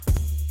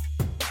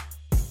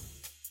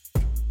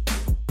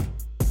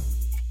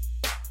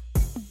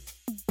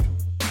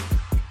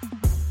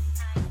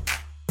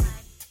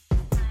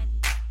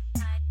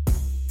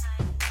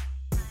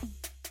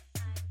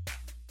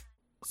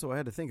So I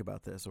had to think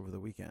about this over the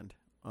weekend.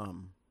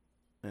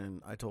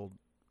 And I told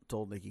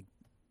Nikki,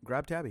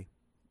 grab Tabby.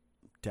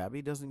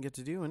 Tabby doesn't get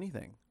to do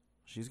anything.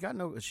 She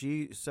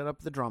set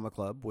up the drama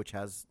club, which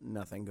has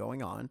nothing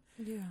going on.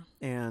 Yeah.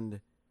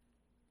 And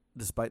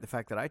despite the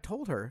fact that I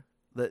told her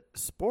that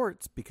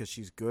sports, because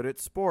she's good at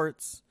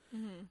sports,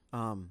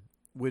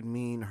 would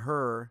mean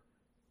her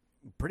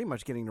pretty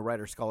much getting to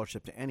write her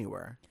scholarship to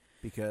anywhere,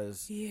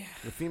 because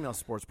the female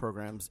sports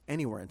programs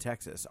anywhere in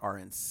Texas are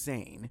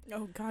insane.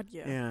 Oh, God,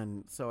 yeah.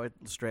 And so I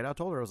straight out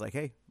told her, I was like,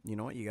 hey, you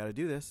know what? You got to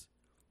do this.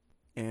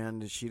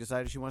 And she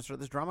decided she wants to start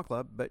this drama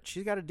club, but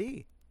she's got a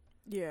D.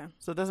 Yeah.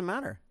 So it doesn't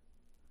matter.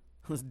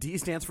 D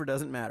stands for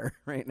doesn't matter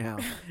right now.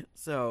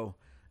 So,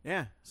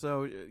 yeah.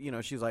 So, you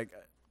know, she's like,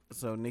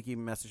 so Nikki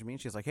messaged me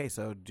and she's like, hey,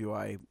 so do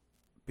I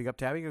pick up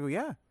Tabby? I go,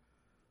 yeah.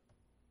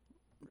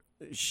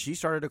 She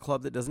started a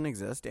club that doesn't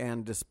exist.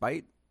 And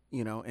despite,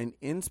 you know, and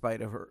in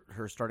spite of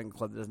her starting a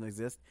club that doesn't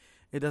exist,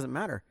 it doesn't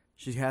matter.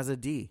 She has a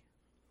D.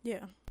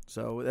 Yeah.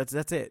 So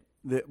that's it.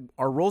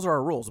 Our rules are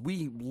our rules.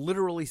 We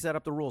literally set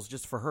up the rules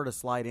just for her to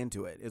slide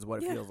into it, is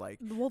what it feels like.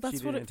 Well,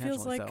 that's what it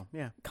feels like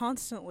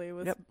constantly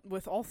with Yep.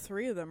 with all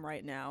three of them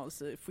right now.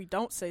 So if we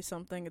don't say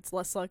something, it's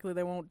less likely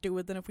they won't do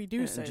it than if we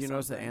do say something. Do you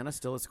notice that Anna's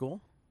still at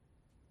school?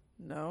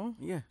 No.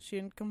 Yeah. She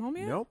didn't come home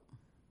yet? Nope.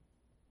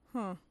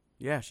 Huh.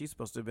 Yeah, she's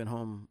supposed to have been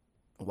home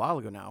a while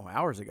ago now,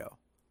 hours ago.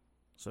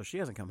 So she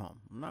hasn't come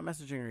home. I'm not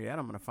messaging her yet.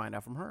 I'm going to find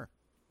out from her.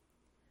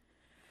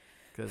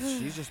 Because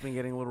she's just been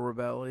getting a little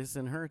rebellious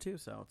in her, too.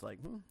 So it's like,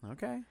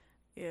 okay.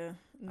 Yeah.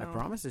 No. I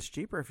promise it's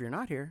cheaper if you're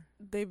not here.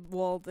 They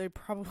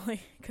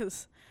probably,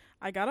 because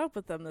I got up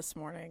with them this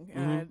morning,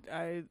 and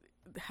I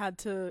had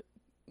to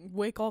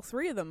wake all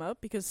three of them up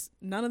because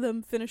none of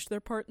them finished their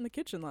part in the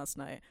kitchen last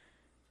night.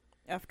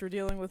 After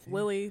dealing with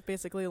Lily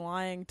basically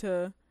lying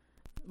to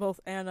both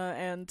Anna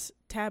and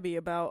Tabby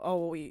about,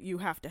 you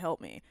have to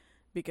help me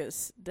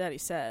because Daddy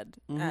said,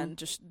 and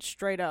just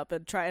straight up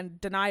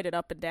and denied it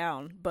up and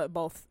down, but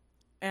both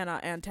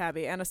Anna and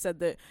Tabby. Anna said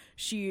that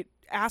she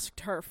asked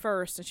her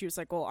first, and she was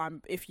like,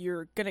 well, if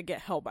you're gonna get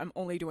help, I'm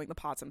only doing the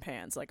pots and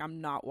pans. Like, I'm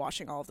not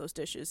washing all of those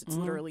dishes. It's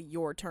literally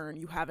your turn.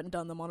 You haven't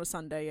done them on a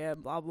Sunday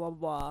yet, blah, blah,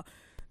 blah.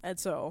 And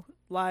so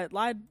lied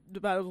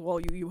about, well,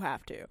 you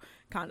have to,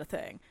 kind of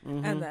thing.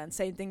 And then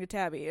same thing to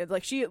Tabby.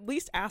 Like, she at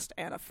least asked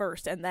Anna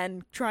first and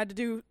then tried to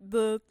do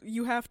the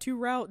you have to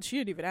route. She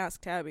didn't even ask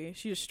Tabby.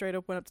 She just straight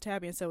up went up to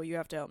Tabby and said, well, you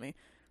have to help me.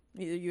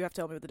 You have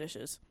to help me with the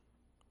dishes.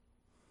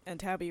 And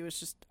Tabby was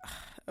just,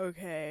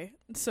 okay.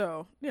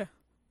 So, yeah.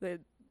 And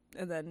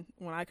then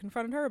when I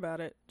confronted her about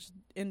it, just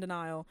in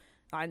denial,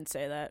 I didn't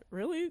say that.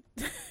 Really?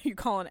 You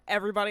calling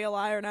everybody a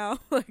liar now?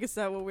 Like, is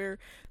that what we're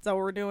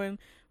doing?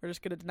 We're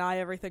just going to deny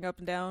everything up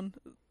and down?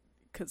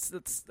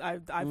 Because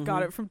I've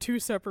got it from two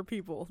separate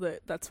people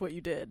that's what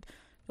you did.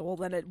 Well,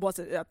 then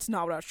that's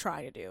not what I was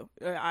trying to do.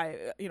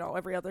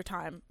 Every other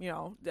time,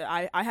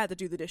 I had to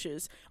do the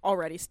dishes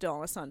already still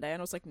on a Sunday.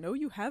 And I was like, no,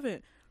 you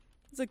haven't.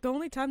 It's like the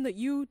only time that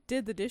you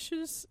did the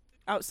dishes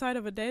outside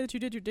of a day that you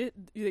did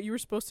that you were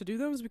supposed to do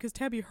them was because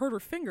Tabby hurt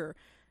her finger,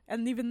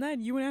 and even then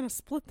you and Anna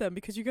split them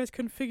because you guys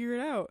couldn't figure it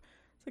out.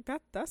 It's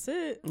like that's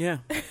it. Yeah.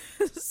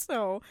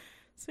 so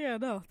yeah,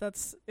 no,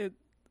 that's it.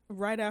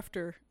 Right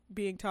after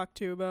being talked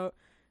to about,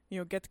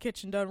 get the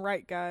kitchen done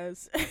right,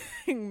 guys.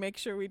 Make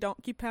sure we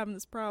don't keep having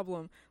this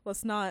problem.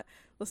 Let's not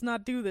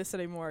do this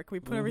anymore. Can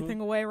we put everything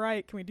away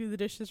right? Can we do the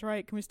dishes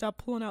right? Can we stop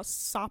pulling out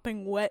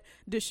sopping wet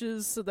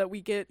dishes so that we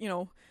get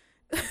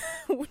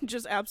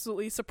just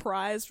absolutely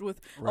surprised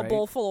with a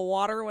bowl full of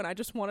water when I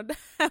just wanted to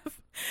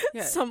have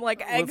some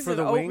eggs and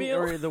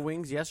oatmeal. The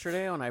wings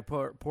yesterday when I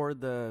poured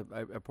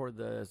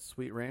the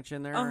sweet ranch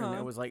in there, and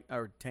it was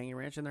or tangy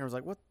ranch in there. I was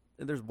like, what?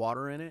 There's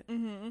water in it.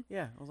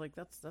 Yeah, I was like,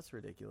 that's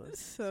ridiculous.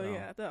 So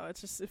yeah, no, it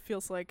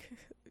feels like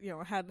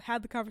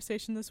had the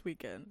conversation this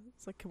weekend.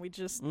 It's like, can we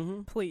just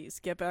please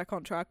get back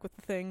on track with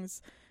the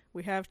things?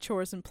 We have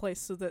chores in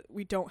place so that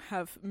we don't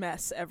have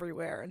mess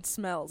everywhere and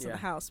smells in the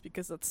house,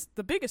 because that's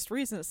the biggest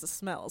reason is the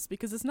smells,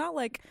 because it's not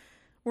like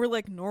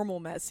we're normal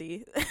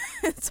messy.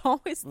 It's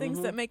always things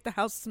that make the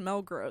house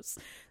smell gross.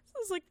 So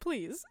it's like,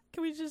 please,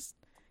 can we just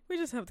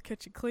have the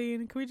kitchen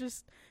clean? Can we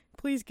just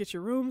please get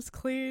your rooms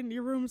clean?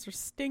 Your rooms are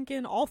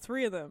stinking. All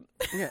three of them.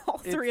 Yeah, all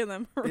three of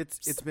them.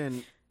 It's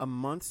been a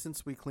month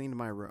since we cleaned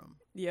my room.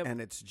 Yep. And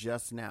it's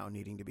just now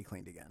needing to be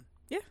cleaned again.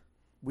 Yeah.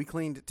 We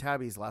cleaned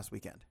Tabby's last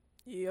weekend.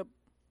 Yep.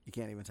 You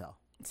can't even tell.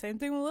 Same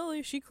thing with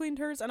Lily. She cleaned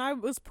hers, and I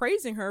was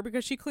praising her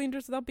because she cleaned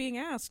hers without being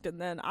asked.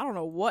 And then I don't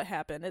know what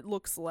happened. It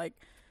looks like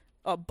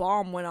a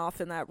bomb went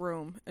off in that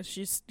room, and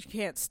she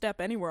can't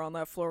step anywhere on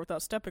that floor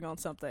without stepping on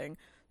something.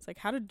 It's like,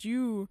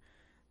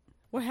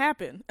 what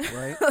happened?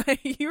 Right.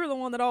 You're the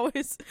one that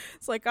always,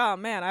 it's like, oh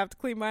man, I have to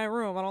clean my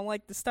room. I don't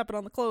like to stepping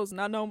on the clothes and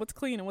not knowing what's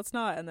clean and what's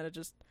not. And then it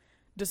just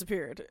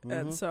disappeared.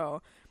 And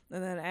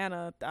then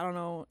Anna, I don't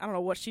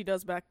know what she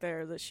does back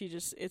there, that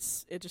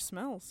it just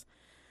smells.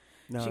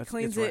 No, she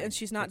cleans it, and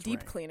she's not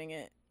deep cleaning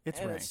it. It's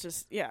rank. It's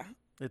just, yeah.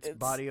 It's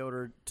body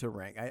odor to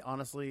rank. I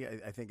honestly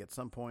think at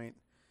some point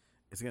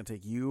it's going to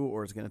take you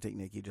or it's going to take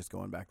Nikki just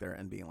going back there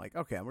and being like,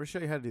 okay, I'm going to show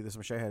you how to do this. I'm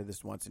going to show you how to do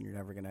this once, and you're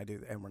never going to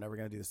do, and we're never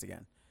going to do this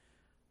again,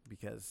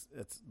 because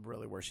it's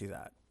really where she's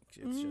at.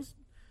 It's just,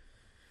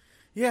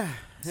 yeah,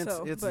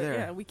 it's there.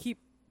 Yeah, we keep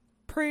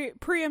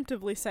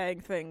preemptively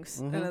saying things,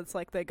 and it's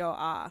like they go,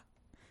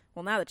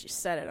 well, now that you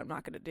said it, I'm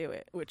not going to do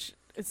it, which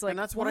it's like, and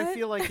that's what I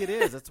feel like it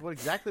is. That's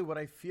exactly what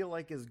I feel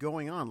like is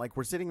going on. Like,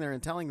 we're sitting there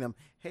and telling them,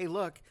 hey,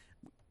 look,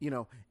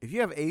 if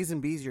you have A's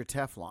and B's, you're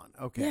Teflon.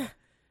 Okay. Yeah.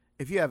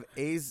 If you have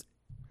A's,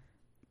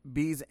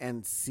 B's,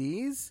 and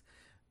C's,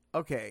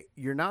 okay,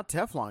 you're not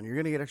Teflon. You're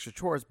going to get extra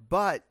chores,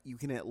 but you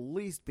can at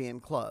least be in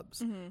clubs.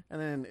 And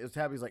then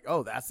Tabby's like,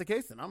 oh, that's the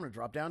case? Then I'm going to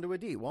drop down to a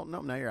D. Well,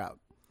 no, now you're out.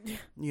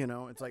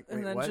 It's like, wait,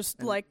 and then what? just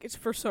it's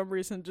for some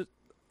reason, just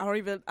I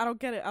don't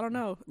get it. I don't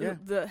know.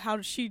 Yeah. How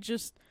did she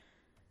just?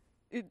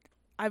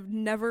 I've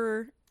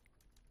never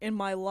in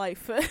my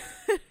life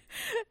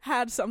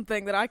had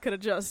something that I could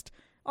have just.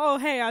 Oh,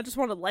 hey, I just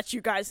want to let you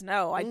guys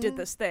know I did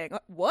this thing.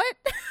 What?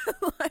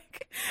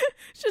 Like,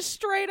 just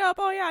straight up,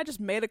 oh, yeah, I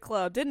just made a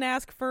club. Didn't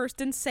ask first.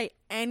 Didn't say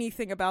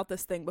anything about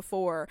this thing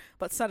before.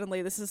 But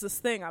suddenly, this is this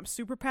thing I'm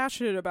super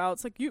passionate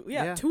about. It's like,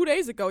 2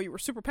 days ago, you were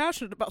super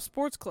passionate about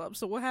sports clubs.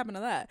 So what happened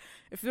to that?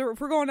 If we're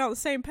going down the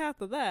same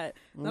path of that,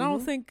 then I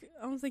don't think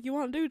you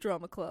want to do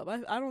drama club.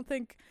 I don't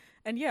think.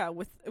 And yeah,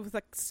 with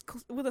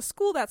a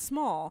school that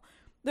small,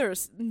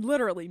 there's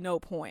literally no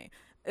point.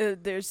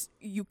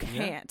 You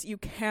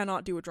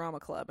cannot do a drama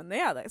club, and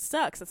that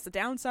sucks. That's the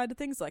downside to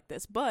things like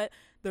this. But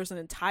there's an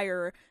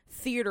entire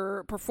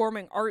theater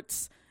performing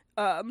arts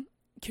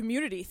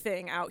community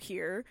thing out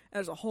here.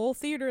 There's a whole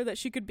theater that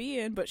she could be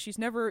in, but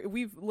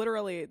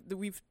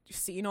we've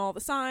seen all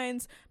the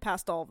signs,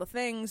 passed all the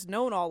things,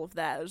 known all of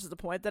that. This is the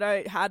point that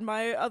I had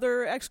my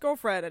other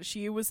ex-girlfriend, and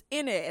she was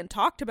in it and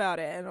talked about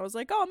it, and I was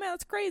like, oh man,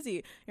 that's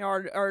crazy.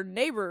 Our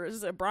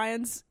neighbors,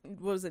 Brian's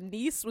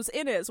niece was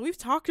in it, so we've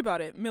talked about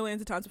it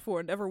millions of times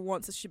before, and never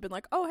once has she been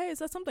like, oh hey, is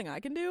that something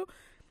I can do?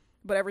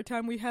 But every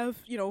time we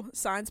have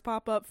signs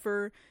pop up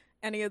for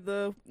any of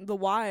the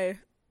Y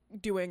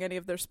doing any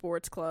of their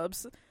sports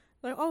clubs,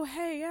 like, oh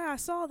hey, yeah, I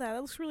saw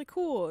that looks really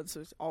cool, and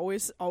so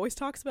always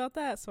talks about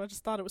that. So I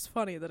just thought it was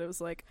funny that it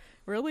was like,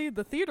 really,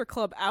 the theater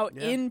club out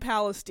in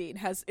Palestine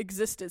has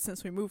existed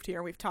since we moved here,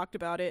 and we've talked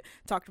about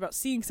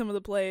seeing some of the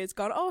plays,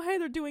 gone, oh hey,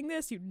 they're doing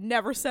this. You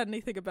never said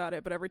anything about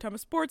it, but every time a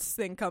sports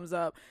thing comes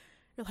up,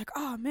 you're like,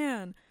 oh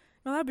man,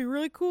 well, that'd be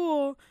really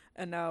cool.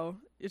 And now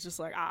it's just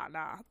like,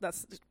 nah,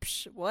 that's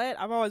what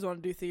I've always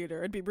wanted to do theater.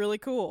 It'd be really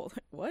cool.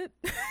 What?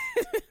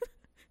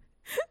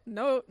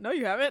 No,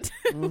 you haven't.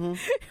 I'm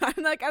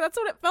like, that's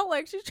what it felt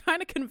like. She's trying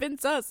to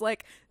convince us,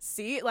 like,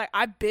 see, like,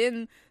 I've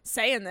been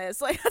saying this.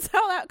 Like, that's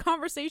how that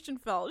conversation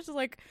felt. It's just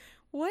like,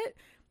 what?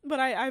 But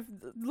I've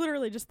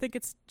literally just think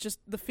it's just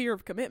the fear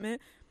of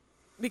commitment,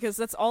 because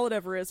that's all it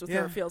ever is with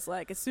her, it feels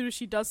like. As soon as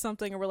she does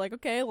something and we're like,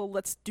 okay, well,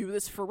 let's do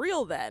this for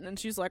real then. And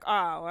she's like,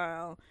 oh,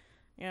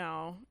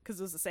 well, because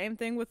it was the same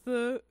thing with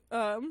the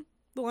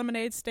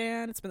lemonade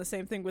stand. It's been the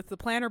same thing with the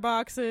planter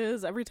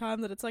boxes. Every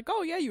time that it's like,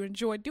 oh yeah, you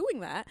enjoy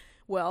doing that.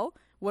 Well,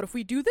 what if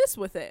we do this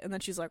with it? And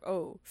then she's like,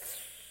 oh,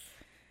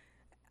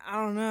 I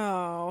don't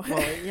know.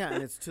 Well, yeah,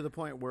 and it's to the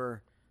point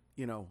where,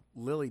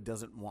 Lily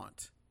doesn't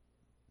want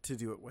to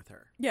do it with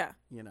her. Yeah.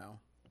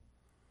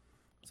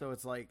 So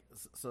it's like,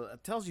 so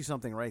it tells you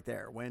something right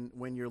there.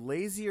 When your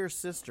lazier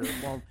sister,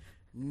 well,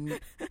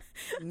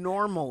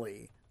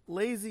 normally,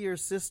 lazier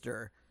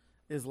sister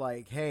is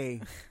like,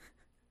 hey,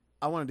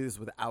 I want to do this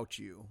without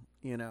you,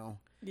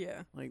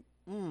 Yeah. Like,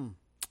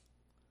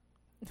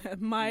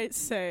 That might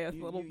say a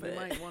little bit.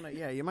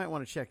 You might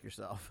want to check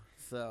yourself.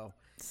 So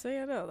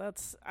I know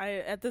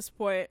at this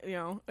point,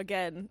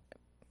 again,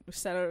 we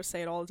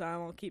say it all the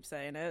time. I'll keep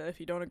saying it. If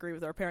you don't agree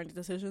with our parenting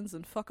decisions,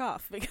 then fuck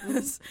off.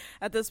 Because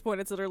at this point,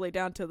 it's literally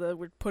down to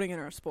we're putting in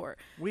her sport.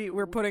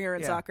 We're putting her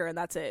in soccer, and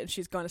that's it. And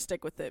she's going to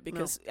stick with it,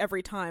 because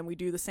every time we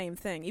do the same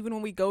thing. Even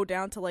when we go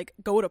down to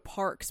go to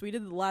parks, we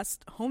did the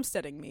last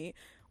homesteading meet.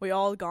 We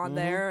all gone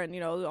there, and I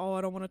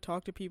don't want to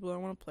talk to people. I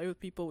don't want to play with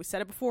people. We said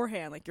it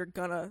beforehand, like, you're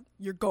going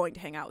to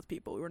hang out with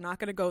people. We were not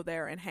going to go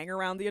there and hang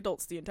around the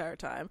adults the entire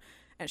time.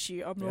 And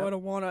she, I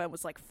don't want to, and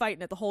was like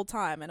fighting it the whole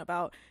time. And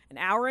about an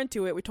hour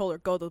into it, we told her,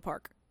 go to the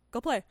park,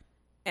 go play.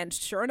 And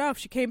sure enough,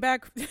 she came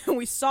back, and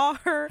we saw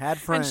her. Had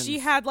friends. And she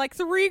had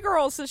 3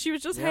 girls that she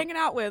was just hanging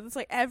out with. It's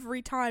like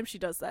every time she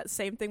does that.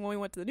 Same thing when we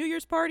went to the New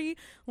Year's party.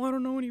 Well, I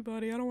don't know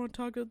anybody. I don't want to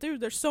talk to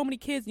dude. There's so many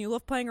kids, and you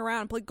love playing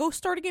around. Go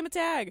start a game of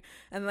tag.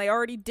 And they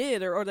already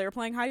did, or they were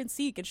playing hide and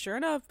seek. And sure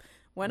enough,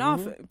 went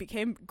off,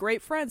 became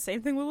great friends.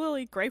 Same thing with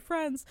Lily, great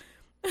friends.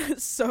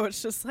 So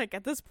it's just like,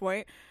 at this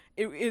point,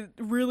 it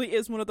really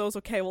is one of those,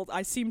 okay, well,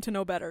 I seem to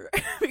know better.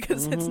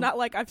 Because it's not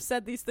like I've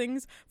said these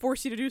things,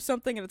 force you to do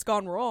something, and it's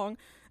gone wrong.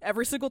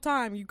 Every single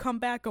time you come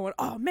back going,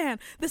 oh man,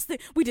 this thing,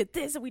 we did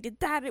this and we did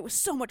that, and it was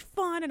so much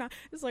fun. And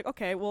it's like,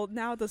 okay, well,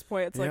 now at this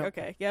point, it's like,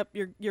 okay, yep,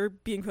 you're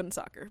being put in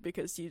soccer,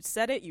 because you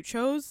said it, you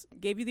chose,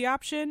 gave you the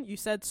option, you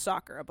said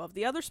soccer above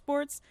the other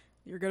sports,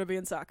 you're going to be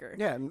in soccer.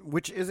 Yeah,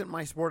 which isn't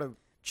my sport of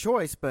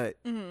choice, but,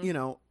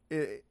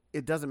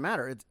 it doesn't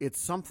matter. It's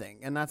something,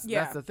 and that's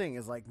the thing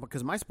is like,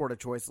 because my sport of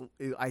choice,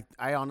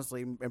 I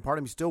honestly, and part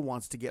of me still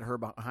wants to get her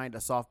behind a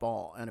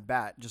softball and a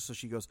bat just so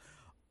she goes,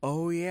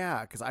 oh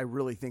yeah, because I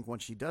really think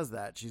once she does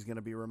that, she's going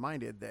to be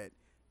reminded that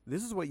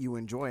this is what you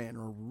enjoy and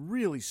are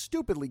really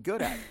stupidly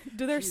good at.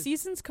 Do their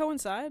seasons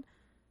coincide?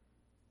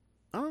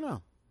 I don't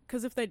know.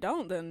 Because if they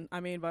don't, then I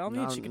mean, by all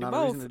means, she can do both.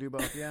 Not a reason to do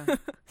both, yeah.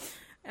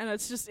 And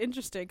it's just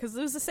interesting because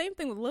it was the same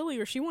thing with Lily,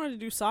 where she wanted to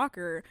do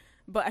soccer,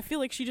 but I feel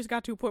like she just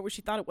got to a point where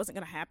she thought it wasn't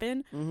going to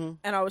happen. Mm-hmm.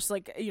 And I was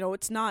like,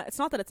 it's not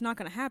that it's not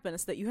going to happen.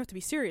 It's that you have to be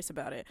serious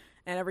about it.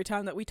 And every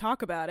time that we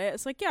talk about it,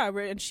 it's like, yeah.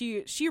 And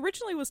she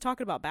originally was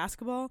talking about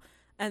basketball,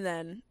 and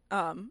then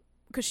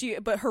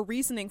but her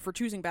reasoning for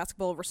choosing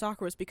basketball over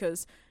soccer was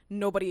because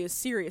nobody is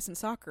serious in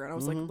soccer. And I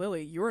was like,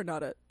 Lily, you're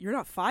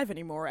not 5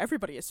 anymore.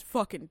 Everybody is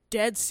fucking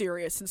dead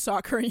serious in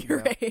soccer in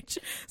your age.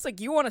 It's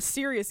like, you want a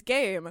serious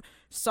game.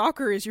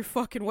 Soccer is your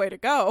fucking way to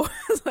go.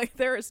 It's like,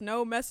 there is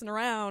no messing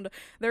around.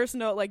 There's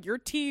no, like, your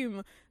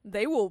team,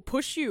 they will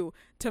push you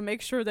to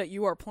make sure that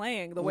you are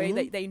playing the way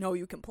that they know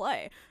you can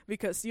play.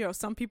 Because,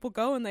 some people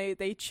go and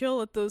they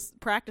chill at those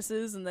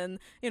practices, and then,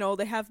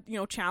 they have,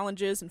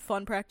 challenges and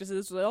fun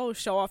practices where they'll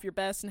show off your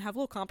best and have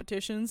little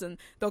competitions, and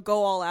they'll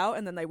go all out,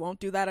 and then they won't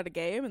do that at a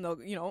game, and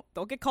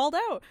they'll get called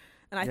out.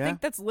 And I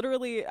think that's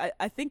literally,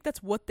 I think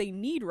that's what they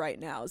need right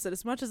now, is that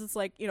as much as it's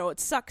like, it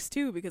sucks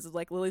too, because it's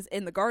like Lily's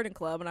in the garden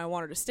club and I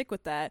want her to stick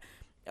with that.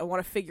 I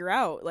want to figure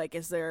out, like,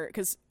 is there,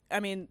 because I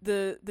mean,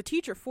 the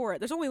teacher for it,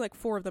 there's only like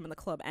 4 of them in the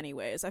club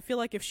anyways. I feel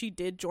like if she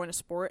did join a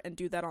sport and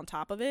do that on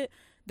top of it,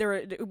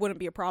 it wouldn't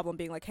be a problem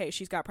being like, hey,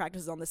 she's got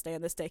practices on this day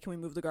and this day, can we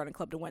move the garden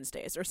club to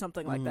Wednesdays or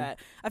something like that.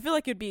 I feel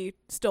like it'd be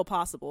still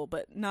possible,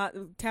 but not.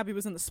 Tabby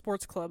was in the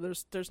sports club,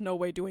 there's no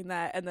way doing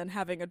that. And then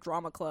having a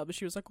drama club,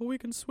 she was like, well, we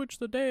can switch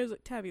the days.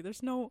 Like, Tabby,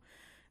 there's no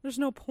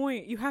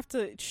point. You have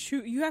to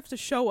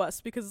show us,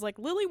 because like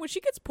Lily, when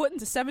she gets put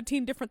into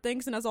 17 different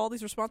things and has all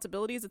these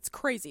responsibilities, it's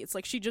crazy. It's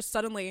like she just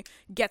suddenly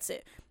gets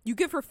it. You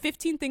give her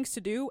 15 things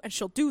to do and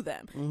she'll do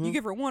them. You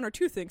give her 1 or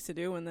 2 things to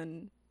do and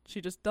then she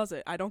just does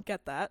it. I don't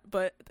get that.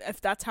 But if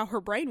that's how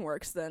her brain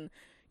works, then,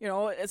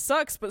 it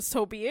sucks, but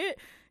so be it.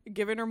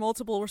 Giving her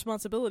multiple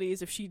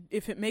responsibilities,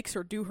 if it makes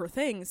her do her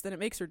things, then it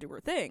makes her do her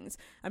things.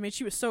 I mean,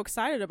 she was so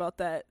excited about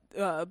that,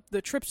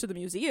 the trips to the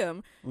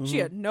museum. She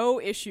had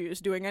no issues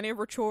doing any of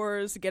her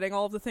chores, getting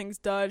all of the things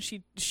done.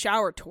 She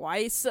showered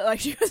twice. Like,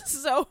 she was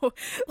so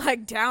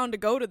like down to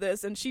go to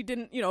this, and she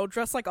didn't,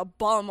 dress like a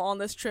bum on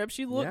this trip.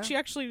 She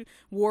actually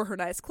wore her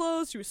nice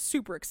clothes. She was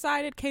super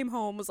excited, came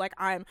home, was like,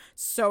 I'm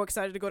so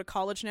excited to go to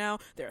college now.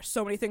 There are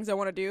so many things I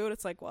want to do. And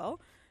it's like,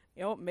 well,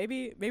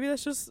 maybe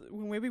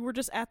we're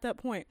just at that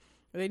point.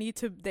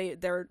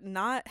 They're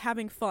not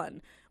having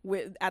fun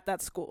at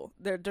that school.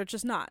 They're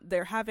just not.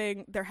 They're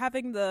having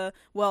the,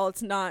 well,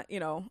 it's not,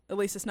 at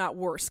least it's not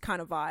worse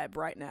kind of vibe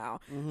right now.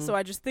 So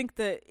I just think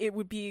that it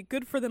would be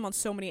good for them on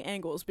so many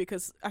angles,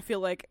 because I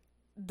feel like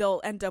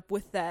they'll end up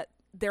with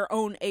their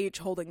own age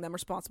holding them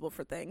responsible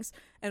for things,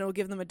 and it'll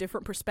give them a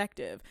different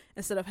perspective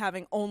instead of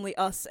having only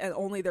us and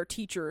only their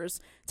teachers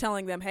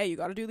telling them, hey, you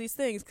got to do these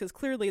things, because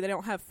clearly they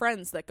don't have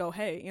friends that go,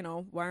 hey,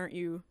 why aren't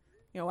you,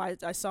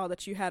 I saw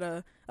that you had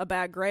a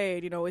bad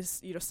grade,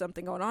 is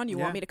something going on, you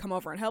want me to come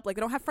over and help? Like,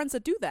 they don't have friends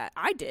that do that.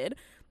 I did,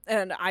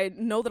 and I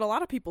know that a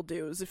lot of people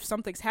do, is if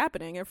something's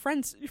happening, and your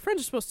friends are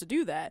supposed to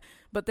do that,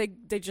 but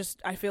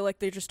I feel like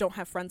they just don't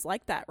have friends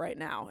like that right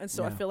now. And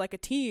so I feel like a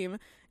team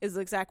is the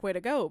exact way to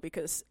go,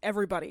 because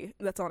everybody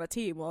that's on a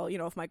team, well,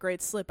 if my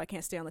grades slip, I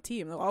can't stay on the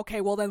team. Like,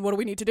 okay, well then what do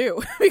we need to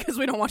do? Because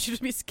we don't want you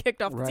to be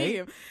kicked off the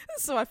team.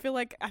 So I feel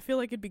like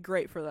it'd be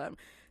great for them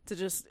to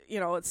just,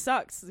 it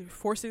sucks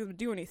forcing them to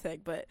do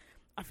anything, but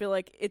I feel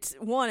like it's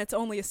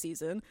only a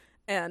season,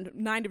 and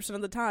 90%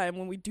 of the time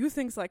when we do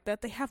things like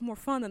that, they have more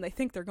fun than they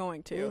think they're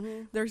going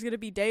to. There's going to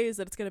be days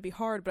that it's going to be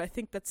hard, but I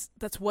think that's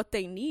what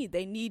they need.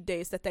 They need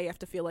days that they have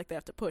to feel like they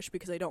have to push,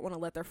 because they don't want to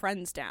let their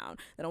friends down.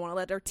 They don't want to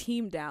let their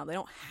team down. They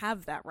don't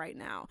have that right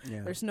now.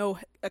 There's no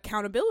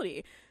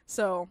accountability.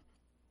 So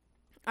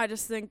I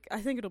think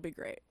it'll be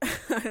great.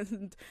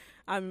 And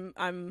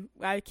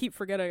I keep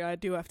forgetting I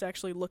do have to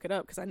actually look it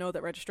up, because I know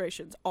that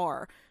registrations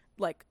are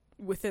like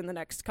within the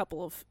next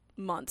couple of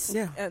months.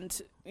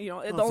 And the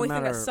only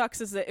thing that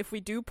sucks is that if we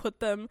do put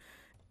them,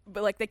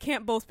 but like, they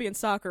can't both be in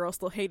soccer or else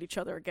they'll hate each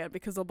other again,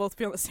 because they'll both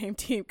be on the same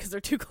team because they're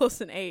too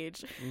close in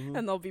age,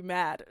 and they'll be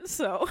mad.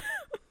 So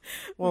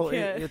well,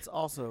 it's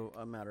also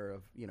a matter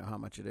of how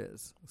much it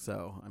is.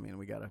 So I mean,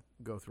 we got to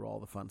go through all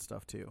the fun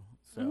stuff too.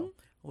 So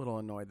a little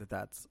annoyed that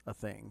that's a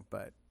thing,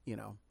 but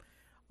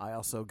I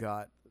also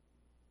got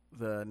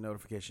the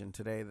notification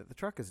today that the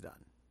truck is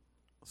done.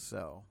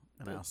 So,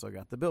 and I also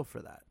got the bill for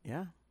that.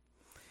 Yeah.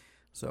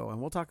 So, and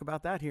we'll talk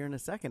about that here in a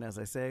second. As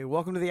I say,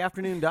 welcome to the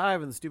Afternoon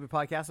Dive and the Stupid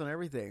Podcast on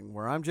Everything,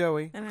 where I'm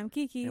Joey. And I'm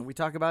Kiki. And we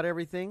talk about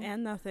everything.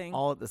 And nothing.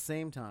 All at the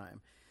same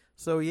time.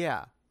 So,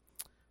 yeah.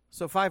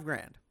 So,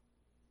 $5,000.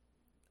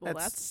 Well,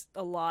 that's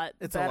a lot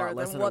it's better a lot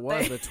less than what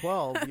what it was. The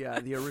 12, yeah,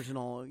 the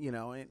original,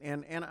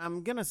 and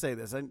I'm going to say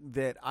this,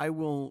 that I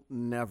will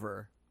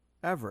never,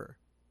 ever,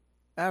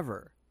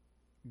 ever,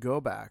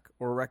 go back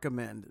or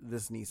recommend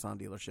this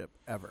Nissan dealership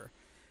ever.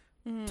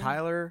 Mm-hmm.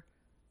 Tyler,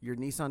 your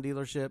Nissan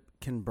dealership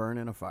can burn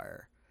in a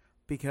fire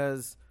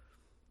because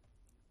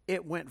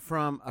it went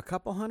from a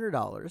couple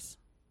 $100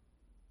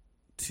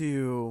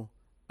 to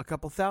a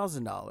couple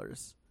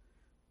 $1,000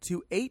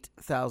 to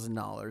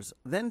 $8,000,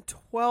 then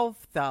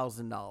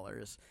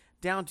 $12,000,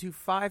 down to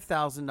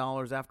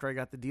 $5,000 after I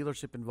got the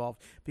dealership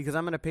involved because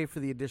I'm going to pay for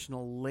the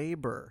additional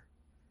labor.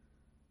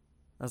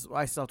 That's what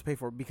I still have to pay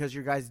for because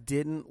you guys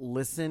didn't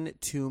listen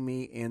to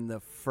me in the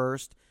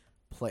first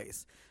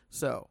place.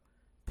 So,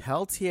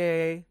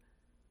 Peltier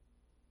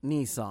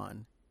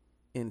Nissan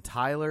in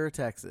Tyler,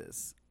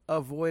 Texas.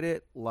 Avoid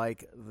it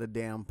like the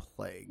damn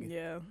plague.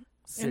 Yeah.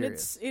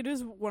 Serious. And it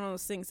is one of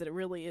those things that it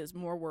really is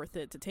more worth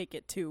it to take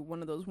it to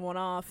one of those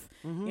one-off,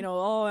 Mm-hmm. you know,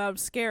 oh, I'm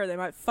scared they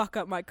might fuck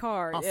up my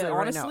car. I'll Yeah, say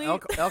honestly,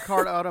 right now,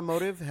 Elkhart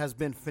Automotive has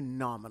been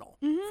phenomenal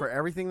for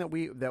everything that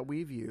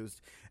we've used.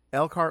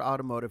 Elkhart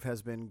Automotive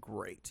has been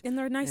great, and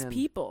they're nice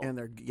people. and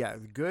they're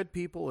good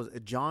people.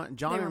 John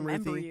they and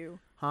remember Ruthie, you.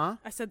 huh?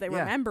 I said they Yeah.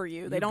 remember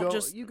you. They don't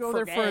just you go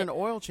forget. there for an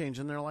oil change,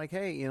 and they're like,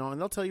 hey, you know, and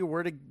they'll tell you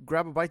where to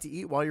grab a bite to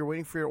eat while you're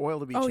waiting for your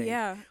oil to be Oh changed.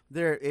 yeah.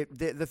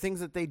 The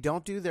things that they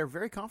don't do, they're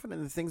very confident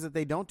in the things that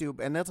they don't do,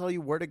 and they'll tell you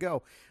where to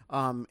go.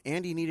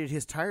 Andy needed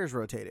his tires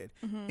rotated,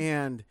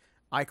 and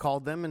I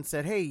called them and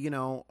said, hey, you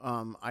know,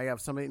 I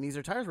have somebody that needs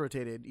their tires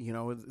rotated. You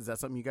know, is that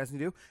something you guys can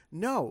do?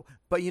 No.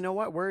 But you know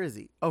what? Where is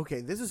he?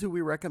 Okay, this is who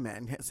we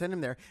recommend. Send him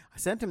there. I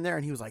sent him there,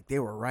 and he was like, they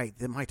were right.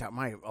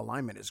 My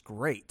alignment is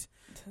great.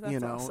 That's you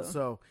know, awesome.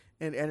 so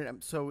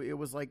so it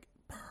was like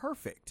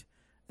perfect.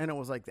 And it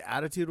was like the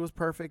attitude was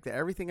perfect.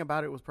 Everything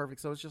about it was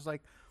perfect. So it's just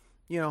like,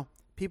 you know,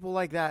 people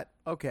like that.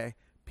 Okay.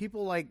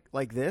 People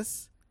like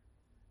this,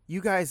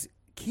 you guys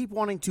keep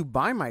wanting to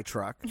buy my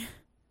truck.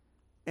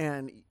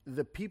 And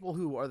the people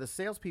who are the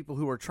salespeople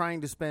who are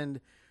trying to spend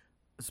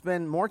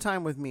more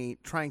time with me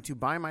trying to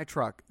buy my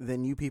truck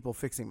than you people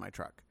fixing my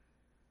truck.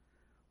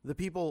 The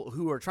people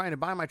who are trying to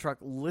buy my truck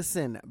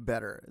listen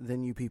better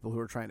than you people who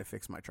are trying to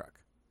fix my truck.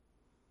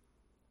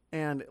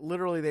 And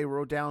literally they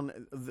wrote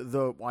down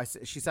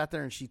she sat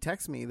there and she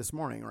texted me this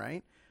morning,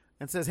 right?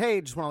 And says,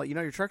 hey, just want to let you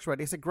know your truck's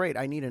ready. I said, great.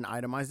 I need an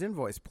itemized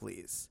invoice,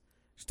 please.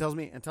 She tells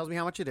me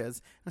how much it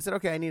is. I said,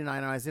 okay, I need an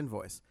itemized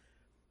invoice.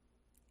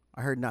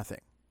 I heard nothing.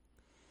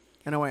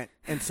 And I went,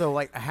 and so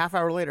like a half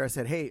hour later, I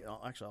said, hey,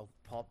 actually,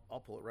 I'll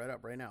pull it right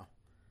up right now.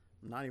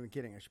 I'm not even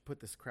kidding. I should put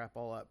this crap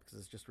all up because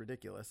it's just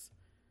ridiculous.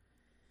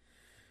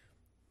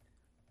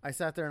 I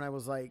sat there and I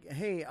was like,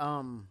 hey,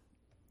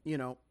 you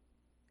know,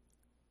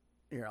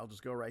 here, I'll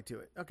just go right to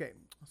it. Okay.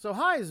 So,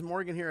 hi, this is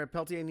Morgan here at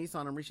Peltier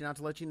Nissan. I'm reaching out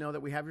to let you know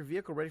that we have your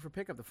vehicle ready for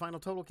pickup. The final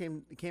total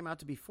came out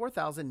to be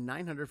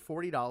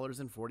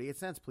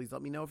 $4,940.48. Please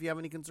let me know if you have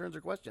any concerns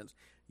or questions.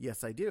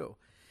 Yes, I do.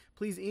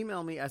 Please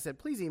email me. I said,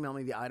 please email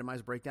me the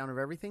itemized breakdown of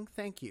everything.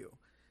 Thank you.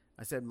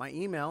 I said, my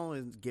email,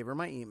 and gave her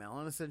my email,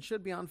 and I said,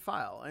 should be on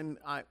file. And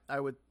I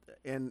would,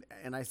 and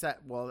I said,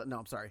 well, no,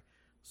 I'm sorry.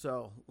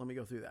 So let me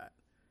go through that.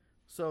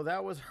 So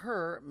that was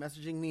her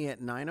messaging me at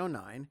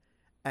 9:09.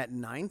 At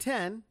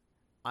 9:10,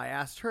 I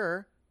asked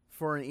her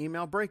for an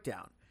email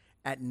breakdown.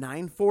 At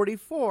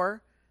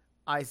 9:44,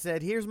 I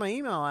said, here's my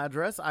email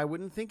address. I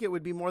wouldn't think it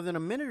would be more than a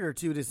minute or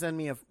two to send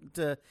me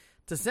to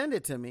send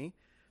it to me.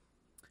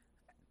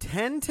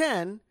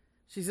 10:10,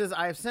 she says,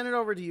 I have sent it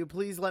over to you.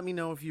 Please let me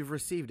know if you've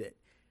received it.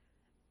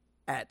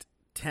 At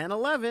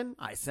 10:11,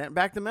 I sent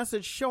back the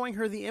message showing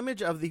her the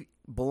image of the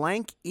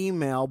blank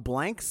email,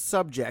 blank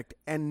subject,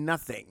 and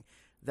nothing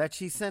that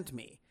she sent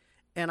me.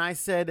 And I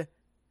said,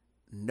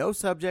 no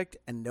subject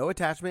and no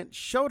attachment,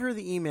 showed her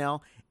the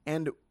email,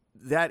 and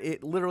that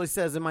it literally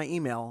says in my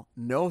email,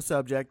 no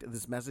subject,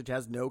 this message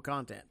has no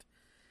content.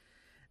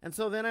 And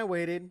so then I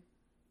waited.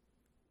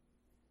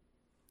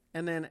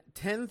 And then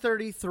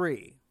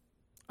 10:33,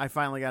 I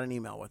finally got an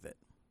email with it.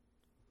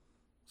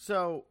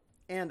 So,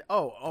 and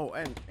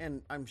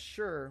I'm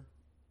sure,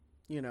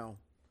 you know,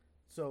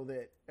 so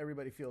that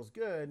everybody feels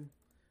good,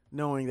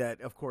 knowing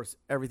that, of course,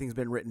 everything's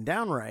been written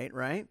down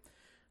right?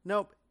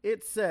 Nope,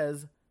 it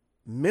says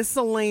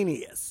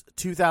miscellaneous,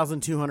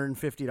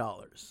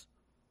 $2,250.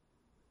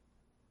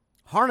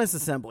 Harness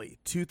assembly,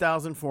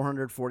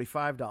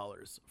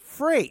 $2,445.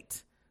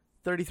 Freight,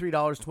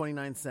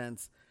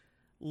 $33.29.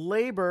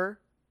 Labor,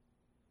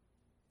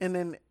 and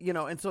then, you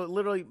know, and so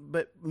literally,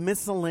 but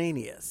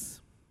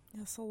miscellaneous.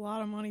 That's a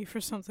lot of money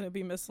for something to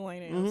be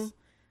miscellaneous.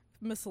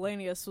 Mm-hmm.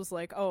 Miscellaneous was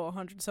like, oh,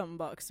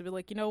 $100-something to be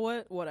like, you know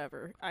what,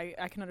 whatever.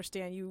 I can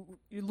understand you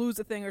lose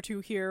a thing or two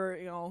here,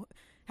 you know,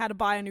 had to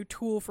buy a new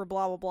tool for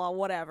blah blah blah,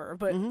 whatever.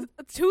 But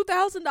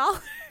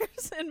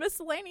 $2,000 in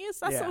miscellaneous,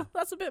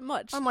 that's a bit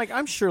much. I'm like,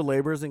 I'm sure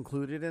labor is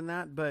included in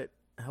that, but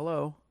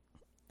hello,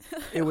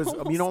 it was.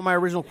 You know what my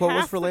original quote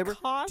was for labor?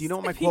 Do you know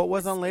what my quote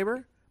was on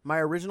labor? My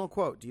original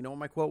quote. Do you know what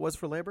my quote was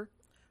for labor?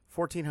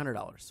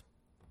 $1,400.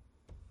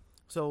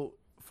 So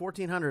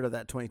 $1,400 of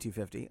that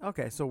 $2,250.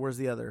 Okay, so where's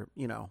the other?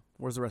 You know,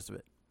 where's the rest of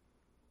it?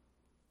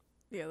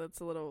 Yeah, that's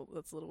a little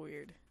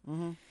weird.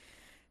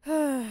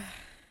 Mm-hmm.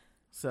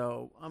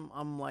 So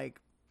I'm like,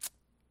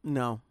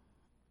 no.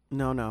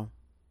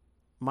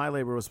 my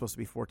labor was supposed to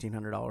be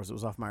 $1,400. It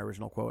was off my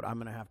original quote. I'm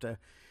going to have to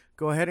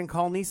go ahead and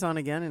call Nissan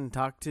again and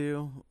talk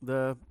to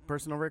the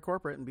person over at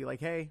corporate and be like,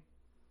 hey,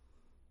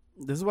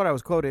 this is what I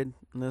was quoted,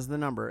 and this is the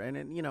number. And,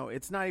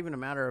 it's not even a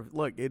matter of,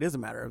 look, it is a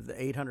matter of the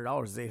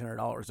 $800 is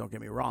 $800, don't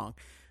get me wrong.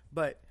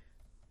 But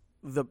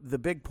the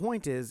big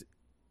point is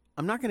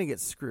I'm not going to get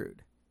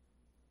screwed.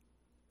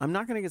 I'm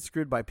not going to get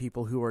screwed by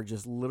people who are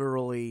just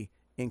literally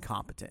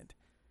incompetent.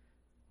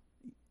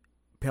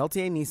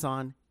 Peltier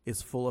Nissan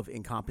is full of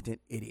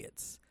incompetent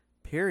idiots,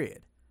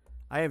 period.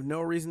 I have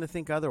no reason to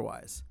think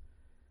otherwise.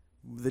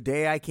 The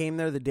day I came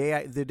there,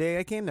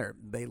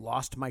 they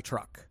lost my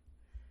truck.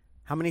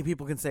 How many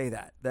people can say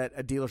that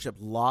a dealership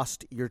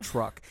lost your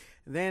truck?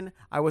 Then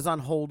I was on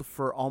hold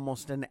for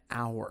almost an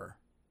hour.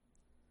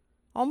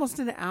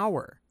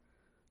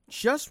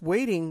 Just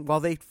waiting while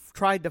they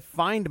tried to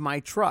find my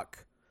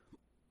truck.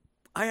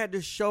 I had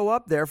to show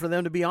up there for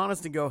them to be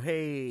honest and go,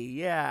 hey,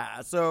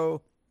 yeah,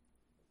 so,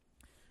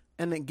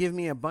 and then give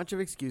me a bunch of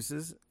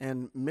excuses.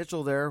 And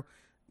Mitchell there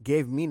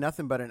gave me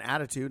nothing but an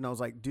attitude. And I was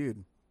like,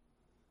 dude,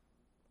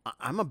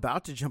 I'm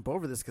about to jump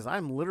over this because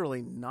I'm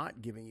literally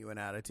not giving you an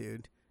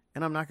attitude.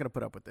 And I'm not going to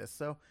put up with this.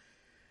 So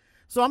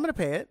I'm going to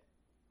pay it.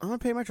 I'm going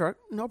to pay my truck.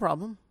 No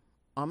problem.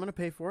 I'm going to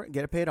pay for it,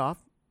 get it paid off.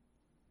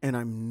 And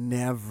I'm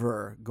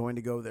never going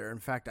to go there. In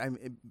fact,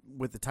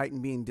 with the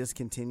Titan being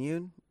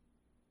discontinued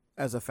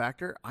as a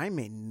factor, I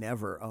may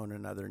never own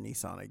another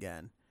Nissan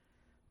again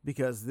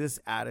because this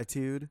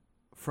attitude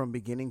from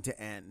beginning to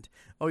end.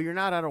 Oh, you're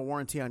not out of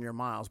warranty on your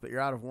miles, but you're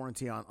out of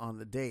warranty on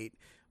the date.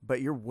 But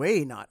you're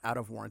way not out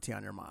of warranty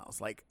on your miles.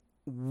 Like,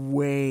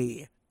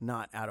 way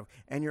not out of.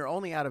 And you're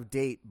only out of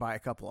date by a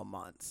couple of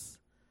months.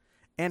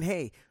 And,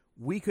 hey,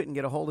 we couldn't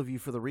get a hold of you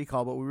for the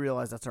recall, but we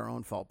realized that's our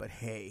own fault. But,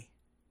 hey,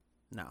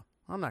 no,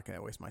 I'm not going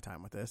to waste my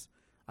time with this.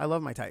 I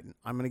love my Titan.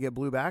 I'm going to get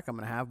blue back. I'm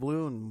going to have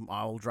blue, and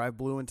I'll drive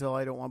blue until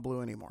I don't want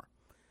blue anymore.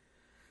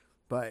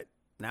 But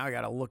now I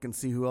got to look and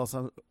see who else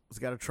has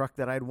got a truck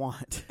that I'd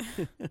want.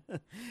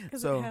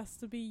 Because it has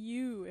to be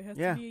you. It has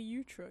to be a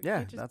you truck.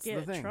 Yeah, you just that's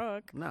get the thing. A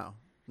truck. No.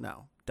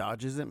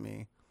 Dodge isn't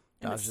me.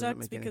 And Dodge it doesn't sucks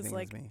make because,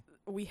 anything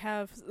as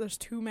me. there's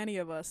too many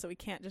of us, so we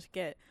can't just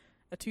get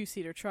a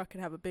 2-seater truck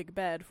and have a big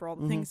bed for all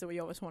the things that we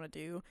always want to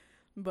do.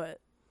 But,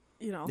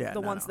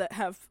 ones that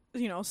have,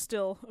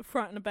 still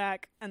front and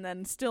back and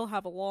then still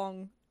have a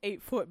long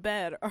 8-foot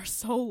bed are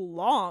so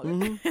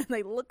long and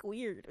they look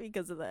weird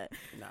because of that.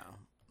 No.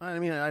 I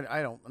mean,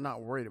 I'm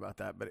not worried about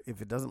that, but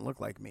if it doesn't look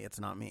like me, it's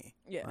not me.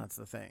 Yeah. That's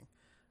the thing.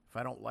 If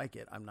I don't like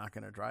it, I'm not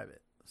going to drive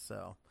it.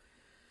 So,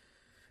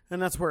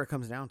 and that's where it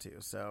comes down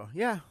to. So,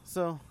 yeah,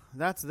 so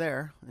that's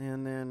there.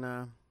 And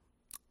then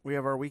we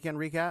have our weekend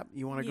recap.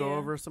 You want to go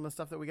over some of the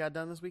stuff that we got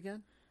done this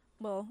weekend?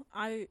 Well,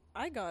 I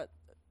got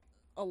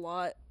a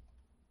lot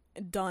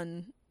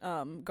done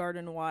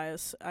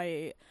garden-wise.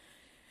 I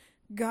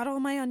got all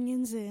my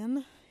onions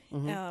in.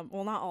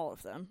 Well, not all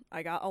of them.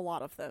 I got a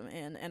lot of them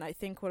in, and I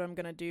think what I'm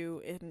going to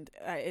do, and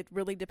it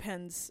really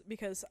depends,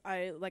 because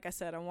like I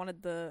said, I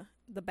wanted the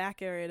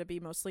back area to be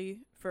mostly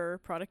for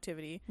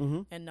productivity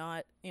and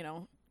not,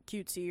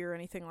 cutesy or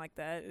anything like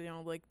that.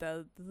 Like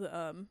the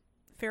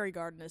fairy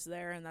garden is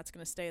there, and that's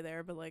going to stay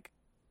there, but like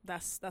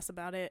that's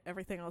about it.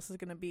 Everything else is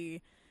going to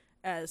be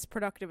as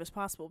productive as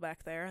possible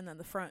back there, and then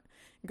the front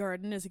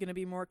garden is going to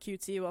be more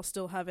cutesy while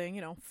still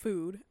having,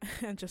 food,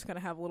 and just going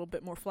to have a little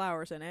bit more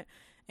flowers in it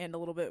and a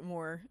little bit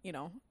more,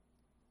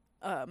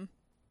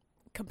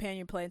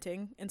 companion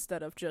planting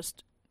instead of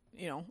just,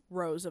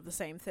 rows of the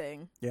same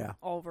thing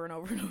over and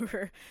over and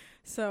over.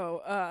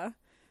 So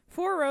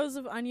 4 rows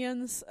of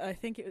onions. I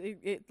think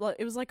it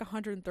was like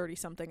 130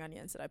 something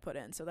onions that I put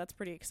in, so that's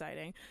pretty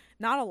exciting.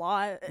 Not a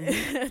lot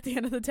at the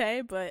end of the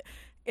day, but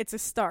it's a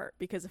start,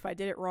 because if I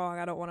did it wrong,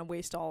 I don't want to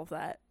waste all of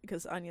that,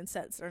 because onion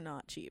sets are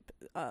not cheap.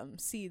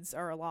 Seeds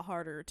are a lot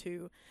harder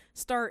to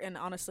start, and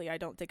honestly, I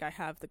don't think I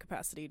have the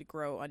capacity to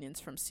grow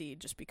onions from seed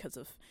just because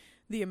of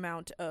the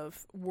amount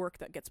of work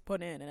that gets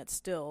put in, and it's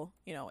still,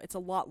 it's a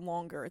lot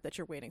longer that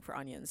you're waiting for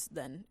onions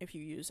than if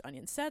you use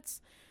onion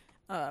sets.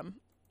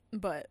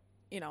 But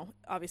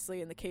obviously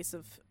in the case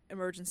of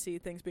emergency,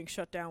 things being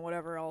shut down,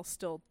 whatever, I'll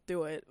still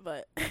do it,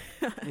 but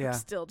I'm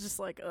still just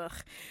like,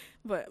 ugh.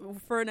 But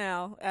for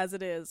now, as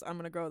it is, I'm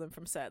going to grow them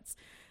from sets.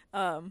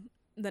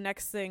 The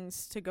next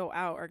things to go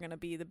out are going to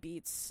be the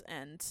beets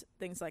and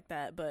things like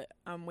that, but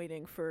I'm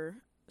waiting for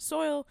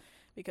soil,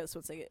 because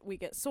once we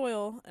get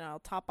soil, and I'll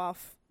top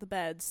off the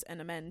beds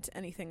and amend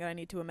anything that I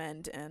need to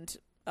amend, and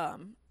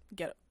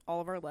get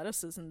all of our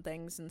lettuces and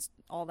things and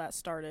all that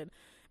started.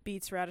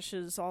 Beets,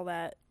 radishes, all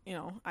that.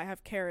 I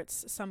have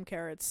some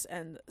carrots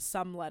and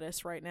some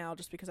lettuce right now,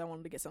 just because I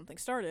wanted to get something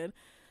started.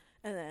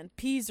 And then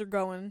peas are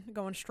going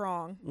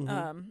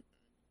strong.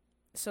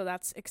 So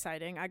that's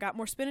exciting. I got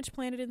more spinach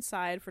planted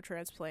inside for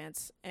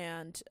transplants,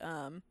 and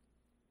an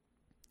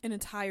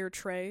entire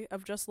tray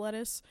of just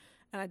lettuce.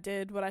 And I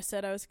did what I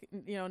said I was,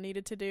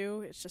 needed to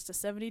do. It's just a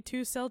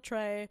 72 cell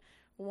tray,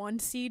 1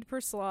 seed per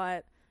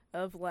slot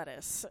of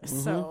lettuce.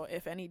 So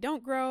if any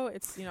don't grow,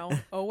 it's,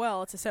 oh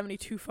well, it's a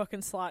 72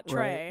 fucking slot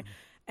tray. Right.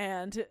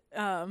 And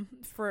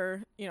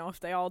for, if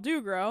they all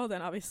do grow,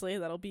 then obviously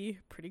that'll be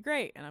pretty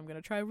great. And I'm going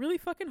to try really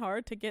fucking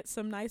hard to get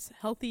some nice,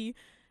 healthy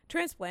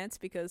transplants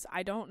because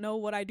I don't know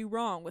what I do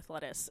wrong with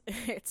lettuce.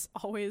 It's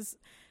always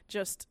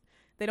just,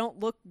 they don't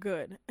look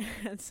good.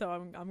 And so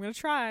I'm going to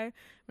try. I'm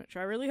going to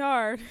try really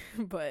hard.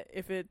 But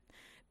if it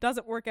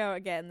doesn't work out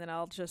again, then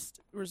I'll just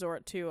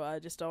resort to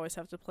just always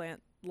have to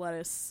plant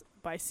lettuce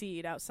by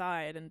seed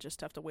outside and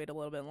just have to wait a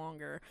little bit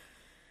longer.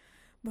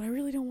 But I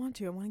really don't want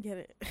to. I want to get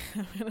it.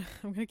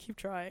 I'm gonna keep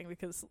trying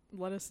because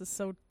lettuce is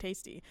so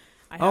tasty.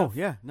 I'm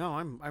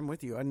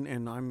with you,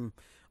 and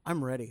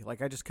I'm ready.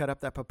 Like I just cut up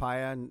that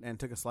papaya and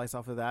took a slice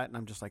off of that, and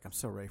I'm just like I'm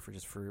so ready for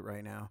just fruit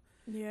right now.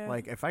 Yeah.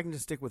 Like if I can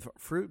just stick with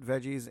fruit,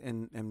 veggies,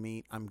 and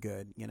meat, I'm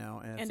good.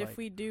 And if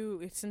we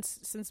do,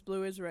 since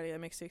Blue is ready, that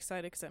makes me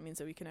excited because that means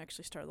that we can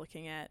actually start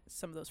looking at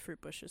some of those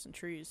fruit bushes and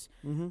trees.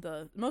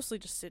 Mm-hmm. Mostly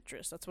just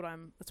citrus. That's what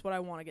I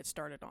want to get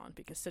started on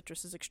because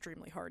citrus is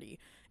extremely hardy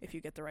if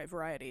you get the right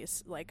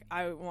varieties. Like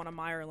I want a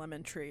Meyer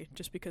lemon tree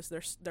just because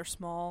they're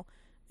small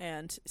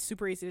and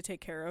super easy to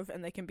take care of,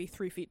 and they can be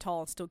 3 feet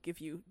tall and still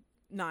give you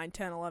 9,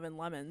 10, 11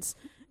 lemons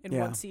in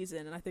one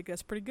season, and I think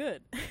that's pretty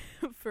good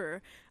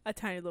for a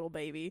tiny little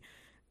baby.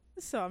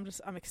 So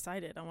I'm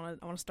excited. I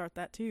want to start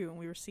that too. And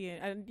we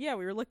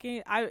were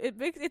looking.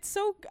 It's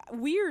so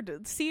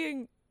weird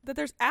seeing that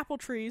there's apple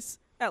trees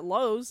at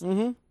Lowe's,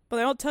 but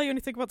they don't tell you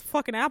anything about the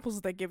fucking apples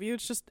that they give you.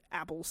 It's just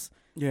apples.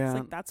 Yeah, it's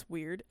like that's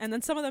weird. And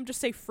then some of them just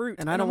say fruit.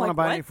 And I don't want to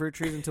buy any fruit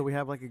trees until we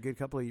have like a good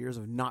couple of years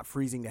of not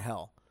freezing to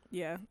hell.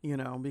 Yeah,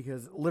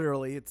 because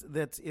literally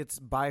it's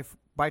buy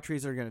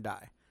trees that are gonna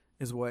die.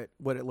 Is what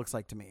it looks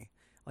like to me.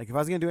 Like if I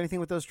was going to do anything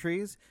with those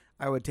trees,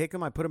 I would take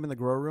them, I'd put them in the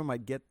grow room,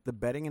 I'd get the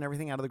bedding and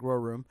everything out of the grow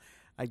room,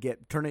 I'd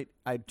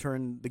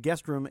turn the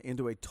guest room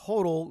into a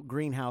total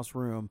greenhouse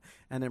room,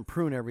 and then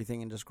prune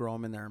everything and just grow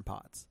them in there in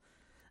pots.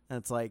 And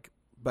it's like,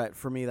 but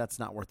for me, that's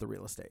not worth the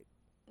real estate.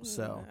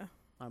 So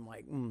I'm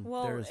like,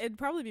 it'd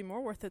probably be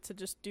more worth it to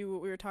just do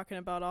what we were talking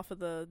about off of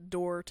the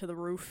door to the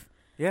roof.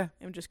 Yeah.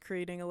 And just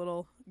creating a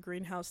little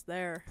greenhouse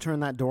there. Turn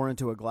that door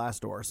into a glass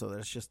door so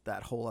there's just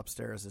that hole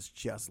upstairs is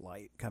just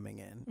light coming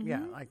in. Mm-hmm.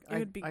 Yeah, it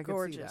would be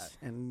gorgeous. Could see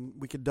that. And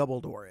we could double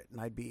door it,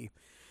 and I'd be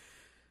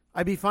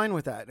fine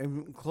with that,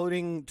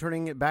 including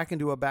turning it back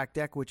into a back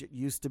deck, which it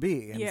used to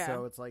be. And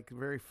so it's like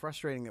very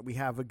frustrating that we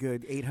have a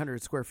good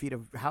 800 square feet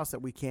of house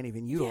that we can't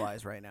even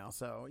utilize right now.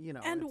 So,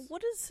 And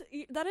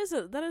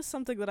that is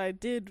something that I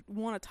did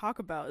want to talk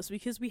about, is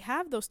because we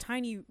have those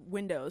tiny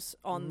windows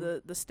on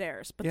the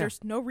stairs, but there's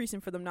no reason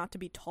for them not to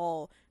be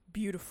tall,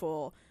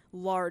 beautiful,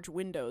 large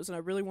windows. And I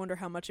really wonder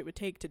how much it would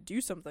take to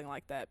do something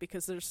like that,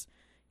 because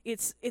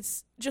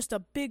it's just a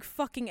big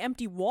fucking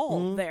empty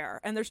wall there,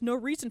 and there's no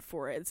reason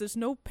for it. There's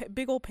no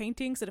big old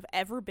paintings that have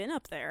ever been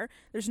up there.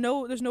 There's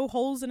no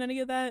holes in any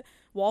of that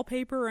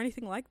wallpaper or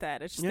anything like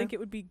that. I just think it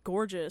would be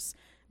gorgeous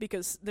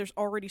because there's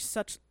already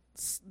such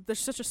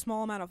a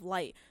small amount of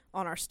light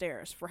on our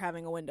stairs for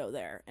having a window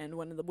there. And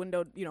when the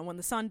window, when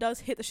the sun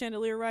does hit the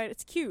chandelier right,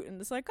 it's cute,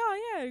 and it's like,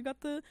 oh yeah, you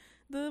got the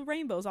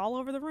rainbows all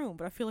over the room.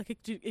 But I feel like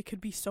it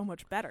could be so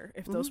much better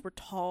if those were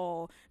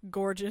tall,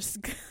 gorgeous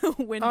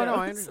windows. Oh no,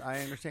 I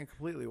understand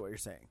completely what you're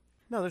saying.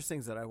 No, there's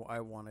things that I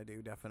want to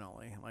do,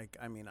 definitely. Like,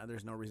 I mean,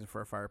 there's no reason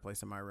for a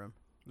fireplace in my room.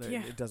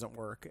 It doesn't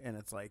work, and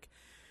it's like,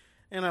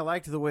 and I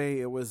liked the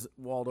way it was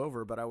walled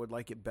over, but I would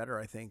like it better,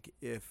 I think,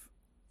 if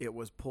it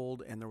was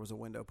pulled and there was a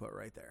window put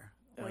right there.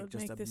 It like would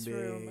just make a this big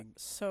room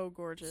so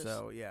gorgeous.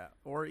 So yeah,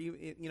 or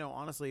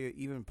honestly,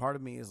 even part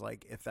of me is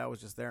like, if that was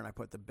just there and I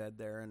put the bed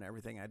there and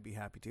everything, I'd be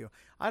happy too.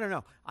 I don't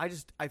know.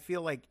 I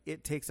feel like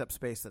it takes up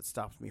space that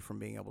stops me from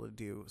being able to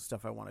do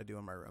stuff I want to do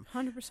in my room.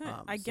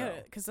 100%. I get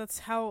it, because that's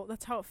how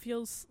it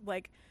feels.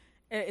 Like,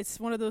 it's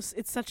one of those.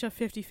 It's such a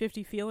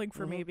 50-50 feeling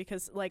for me,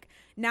 because like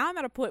now I'm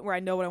at a point where I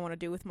know what I want to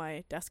do with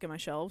my desk and my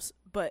shelves,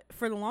 but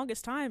for the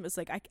longest time, it's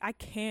like I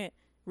can't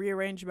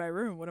rearrange my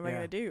room. What am I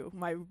going to do?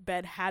 My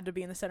bed had to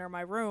be in the center of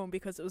my room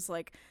because it was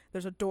like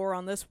there's a door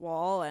on this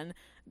wall and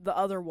the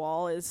other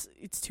wall it's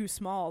too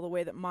small the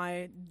way that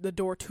the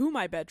door to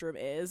my bedroom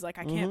is. Like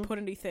I can't put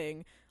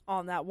anything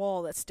on that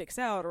wall that sticks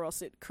out, or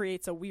else it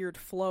creates a weird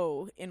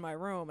flow in my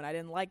room, and I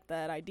didn't like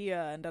that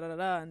idea, and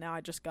and now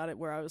I just got it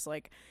where I was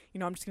like,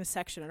 I'm just going to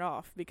section it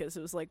off, because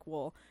it was like,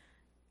 well,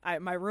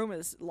 my room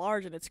is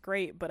large and it's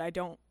great, but I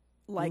don't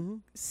like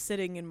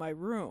sitting in my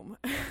room.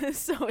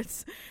 So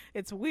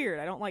it's weird.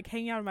 I don't like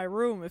hanging out in my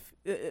room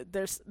if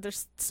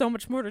there's so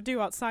much more to do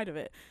outside of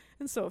it.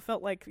 And so it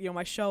felt like,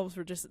 my shelves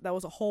were that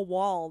was a whole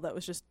wall that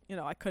was just,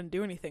 I couldn't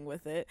do anything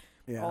with it.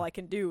 Yeah. All I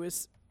can do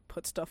is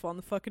put stuff on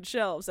the fucking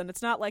shelves. And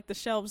it's not like the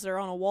shelves are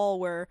on a wall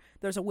where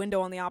there's a window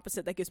on the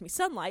opposite that gives me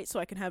sunlight, so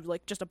I can have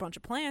like just a bunch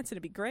of plants and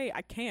it'd be great.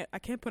 I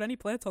can't put any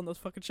plants on those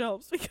fucking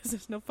shelves because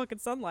there's no fucking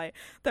sunlight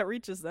that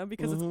reaches them,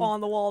 because it's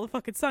on the wall the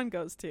fucking sun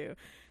goes to.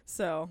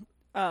 So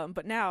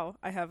but now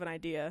I have an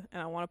idea,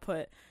 and I want to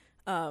put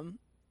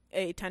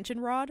a tension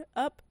rod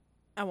up.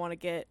 I want to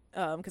get,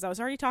 because I was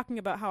already talking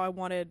about how I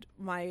wanted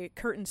my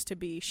curtains to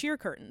be sheer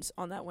curtains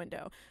on that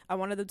window. I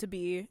wanted them to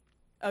be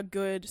a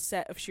good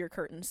set of sheer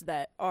curtains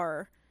that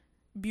are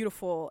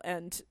beautiful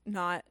and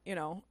not,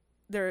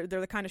 they're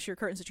the kind of sheer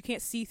curtains that you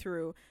can't see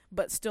through,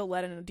 but still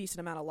let in a decent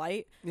amount of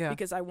light. Yeah.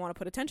 Because I want to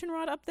put a tension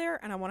rod up there,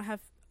 and I want to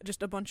have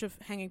just a bunch of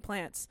hanging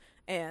plants,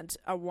 and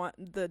I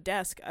want the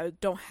desk. I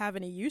don't have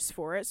any use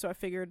for it, so I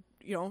figured,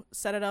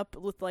 set it up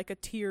with like a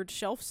tiered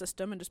shelf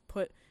system and just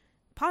put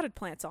potted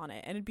plants on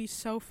it, and it'd be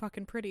so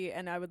fucking pretty,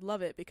 and I would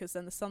love it because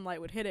then the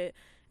sunlight would hit it.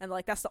 And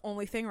like that's the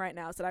only thing right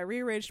now is that I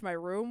rearranged my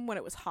room when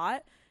it was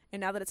hot, and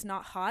now that it's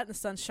not hot and the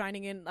sun's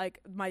shining in, like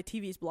my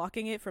TV's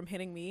blocking it from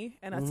hitting me,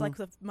 and that's like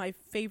my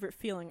favorite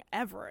feeling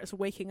ever is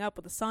waking up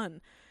with the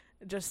sun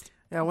just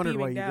I wondered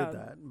why you down.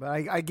 did that, but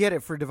I get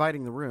it for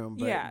dividing the room,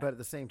 but Yeah. but at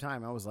the same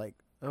time I was like,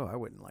 oh, I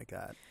wouldn't like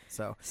that.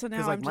 So now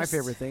because like I'm my just-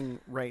 favorite thing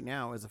right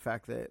now is the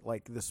fact that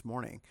like this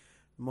morning,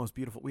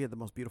 we had the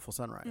most beautiful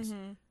sunrise,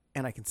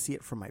 and I can see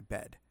it from my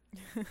bed.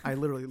 I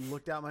literally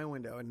looked out my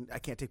window, and I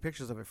can't take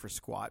pictures of it for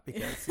squat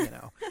because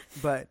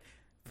but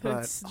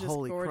It's just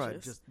holy crud,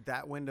 gorgeous. just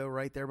that window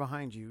right there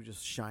behind you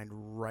just shined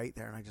right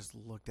there, and I just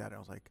looked at it. I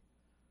was like,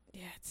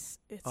 Yeah, it's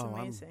oh,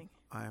 amazing.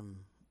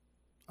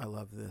 I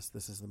love this.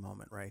 This is the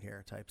moment right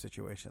here type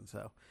situation.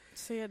 So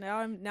So now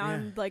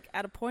I'm like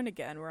at a point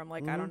again where I'm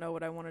like, I don't know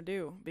what I want to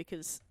do,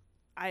 because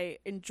I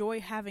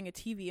enjoy having a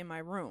TV in my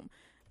room,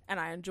 and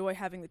I enjoy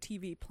having the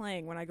TV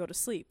playing when I go to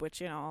sleep,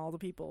 which, all the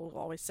people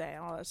always say,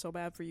 oh, that's so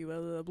bad for you,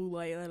 blue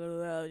light,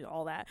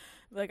 all that.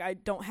 Like, I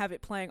don't have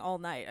it playing all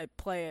night. I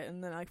play it,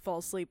 and then I fall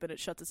asleep, and it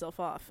shuts itself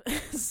off.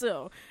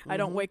 So I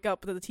don't wake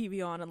up with the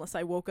TV on unless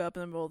I woke up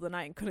in the middle of the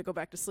night and couldn't go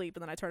back to sleep,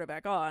 and then I turn it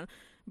back on.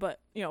 But,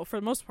 for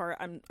the most part,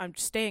 I'm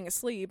staying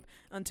asleep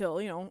until,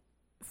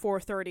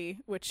 4:30,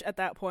 which at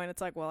that point it's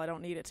like, well, I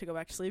don't need it to go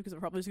back to sleep because I'm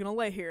probably just going to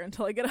lay here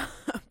until I get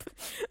up.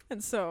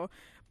 And so,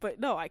 but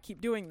no, I keep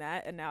doing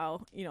that. And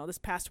now, this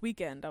past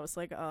weekend I was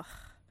like, ugh,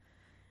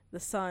 the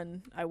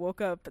sun, I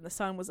woke up and the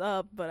sun was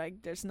up,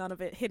 but there's none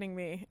of it hitting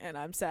me, and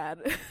I'm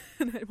sad.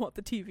 And I want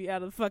the TV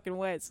out of the fucking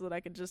way so that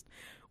I can just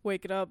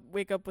wake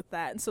up with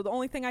that. And so the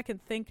only thing I can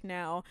think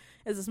now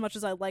is, as much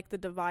as I like the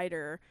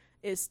divider,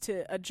 is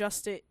to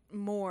adjust it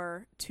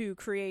more to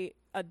create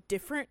a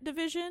different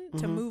division,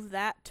 to move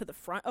that to the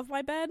front of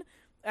my bed.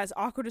 As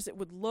awkward as it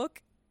would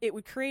look, it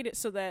would create it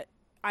so that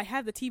I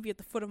have the TV at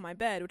the foot of my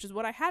bed, which is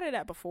what I had it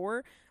at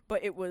before,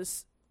 but it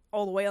was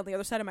all the way on the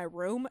other side of my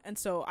room. And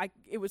so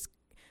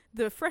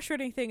the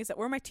frustrating thing is that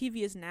where my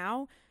TV is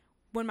now,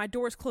 when my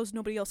door is closed,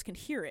 nobody else can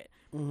hear it.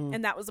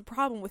 And that was the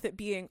problem with it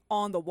being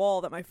on the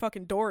wall that my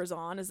fucking door is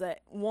on, is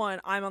that,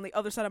 one, I'm on the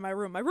other side of my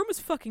room. My room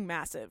is fucking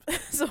massive.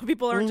 So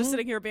people aren't just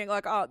sitting here being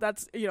like, oh,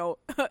 that's,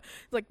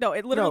 like, no,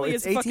 it literally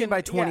it's is 18 fucking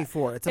by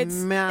 24. Yeah, it's a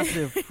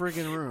massive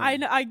friggin' room.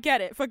 I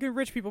get it. Fucking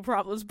rich people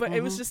problems. But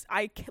it was just,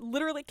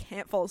 literally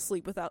can't fall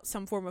asleep without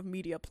some form of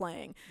media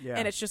playing. Yeah.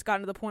 And it's just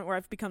gotten to the point where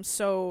I've become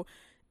so,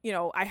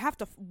 I have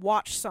to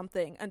watch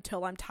something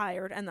until I'm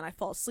tired, and then I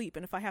fall asleep.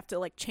 And if I have to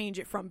like change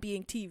it from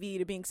being TV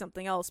to being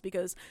something else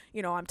because,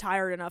 I'm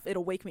tired enough,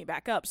 it'll wake me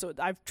back up. So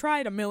I've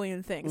tried a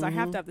million things. I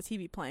have to have the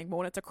TV playing, but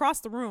when it's across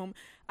the room,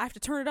 I have to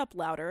turn it up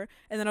louder,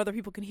 and then other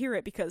people can hear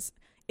it because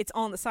it's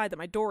on the side that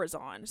my door is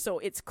on. So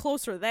it's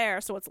closer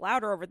there, so it's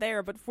louder over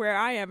there, but where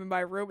I am in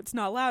my room, it's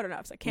not loud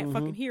enough, so I can't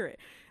fucking hear it.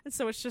 And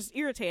so it's just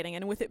irritating.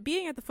 And with it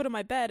being at the foot of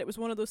my bed, it was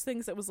one of those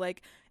things that was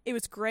like, it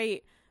was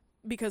great,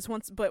 because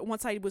once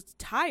I was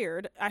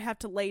tired, I have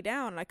to lay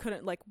down, and I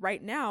couldn't, like,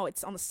 right now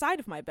it's on the side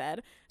of my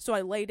bed, so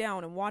I lay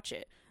down and watch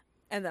it,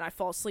 and then I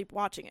fall asleep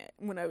watching it.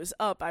 When I was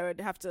up, I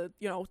would have to,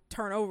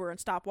 turn over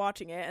and stop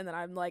watching it, and then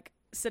I'm like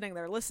sitting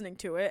there listening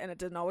to it, and it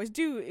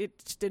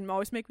just didn't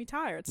always make me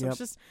tired. So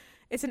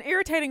it's an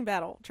irritating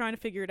battle trying to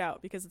figure it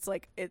out, because it's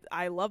like,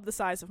 I love the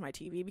size of my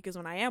TV, because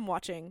when I am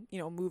watching,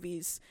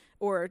 movies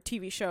or a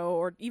TV show,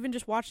 or even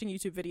just watching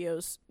YouTube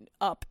videos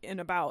up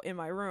and about in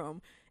my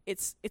room,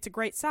 it's a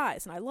great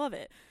size and I love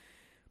it.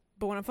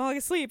 But when I'm falling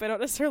asleep, I don't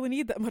necessarily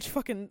need that much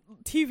fucking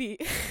TV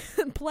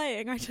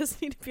playing. I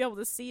just need to be able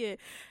to see it.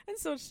 And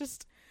so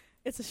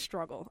it's a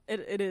struggle.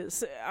 It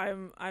is.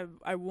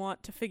 I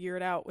want to figure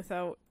it out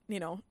without,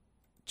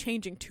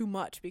 changing too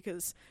much,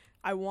 because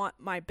I want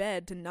my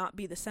bed to not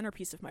be the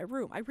centerpiece of my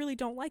room. I really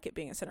don't like it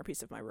being a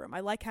centerpiece of my room.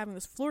 I like having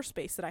this floor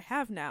space that I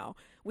have now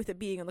with it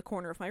being in the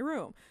corner of my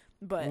room.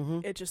 But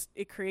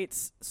it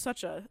creates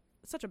such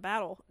a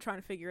battle trying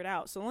to figure it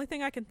out. So the only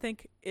thing I can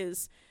think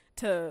is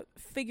to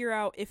figure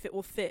out if it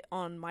will fit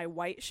on my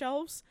white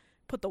shelves,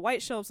 put the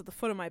white shelves at the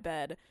foot of my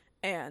bed,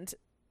 and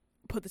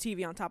put the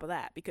TV on top of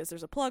that, because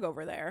there's a plug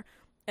over there,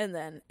 and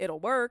then it'll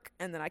work,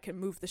 and then I can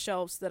move the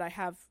shelves that I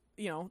have,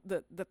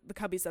 the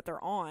cubbies that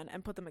they're on,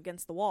 and put them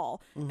against the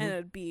wall, and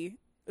it'd be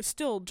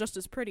still just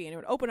as pretty, and it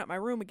would open up my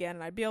room again,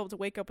 and I'd be able to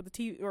wake up with the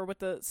TV or with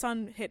the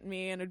sun hitting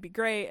me, and it'd be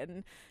great,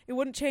 and it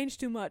wouldn't change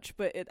too much.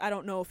 But I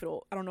don't know if the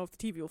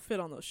TV will fit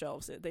on those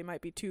shelves. They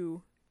might be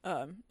too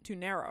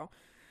narrow.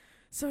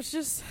 So it's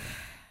just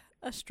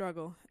a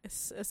struggle.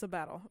 It's a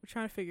battle. We're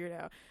trying to figure it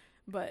out.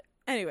 But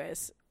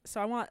anyways,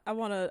 so I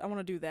want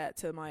to do that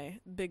to my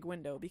big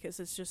window, because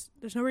it's just,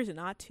 there's no reason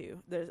not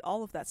to. There's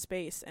all of that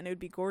space, and it would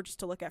be gorgeous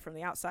to look at from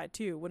the outside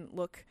too. It wouldn't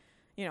look,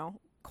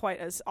 quite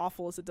as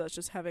awful as it does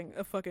just having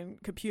a fucking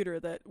computer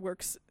that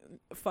works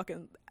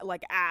fucking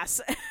like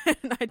ass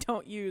and I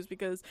don't use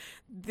because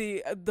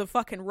the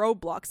fucking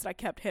roadblocks that I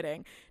kept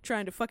hitting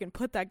trying to fucking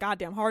put that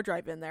goddamn hard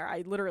drive in there.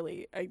 I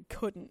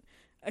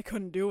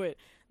couldn't do it.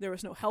 There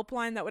was no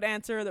helpline that would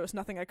answer. There was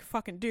nothing I could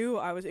fucking do.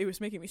 It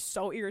was making me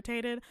so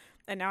irritated,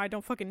 and now I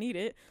don't fucking need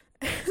it.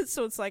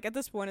 So it's like, at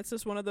this point, it's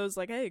just one of those,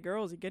 like, hey,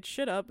 girls, you get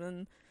shit up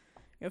and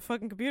you have a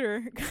fucking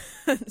computer.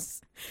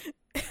 'Cause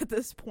at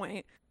this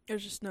point,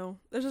 there's just no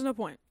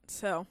point.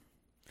 So,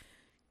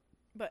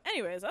 but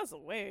anyways, that's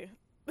way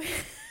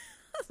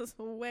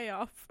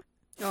off.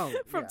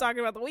 From talking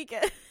about the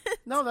weekend.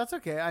 No, that's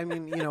okay. I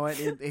mean, you know,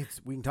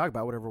 it's we can talk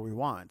about whatever we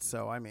want.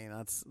 So, I mean,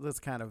 that's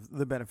kind of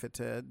the benefit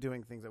to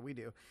doing things that we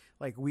do.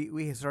 Like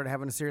we started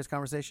having a serious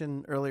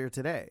conversation earlier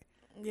today.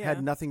 Yeah.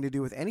 Had nothing to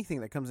do with anything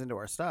that comes into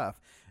our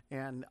stuff.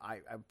 And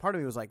I part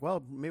of me was like,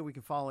 well, maybe we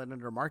can follow it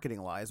under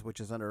Marketing Lies, which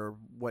is under,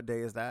 what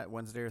day is that?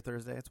 Wednesday or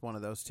Thursday? It's one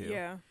of those two.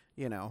 Yeah.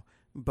 You know,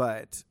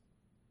 but,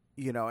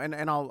 you know,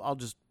 and I'll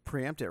just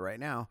preempt it right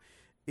now,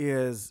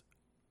 is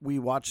we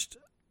watched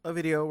a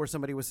video where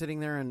somebody was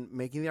sitting there and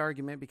making the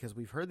argument, because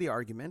we've heard the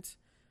argument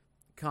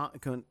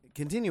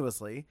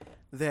continuously,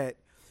 that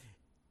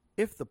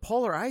if the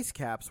polar ice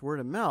caps were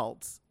to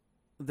melt,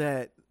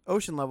 that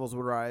ocean levels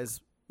would rise,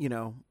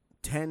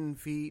 10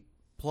 feet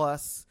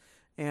plus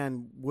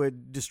and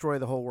would destroy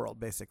the whole world,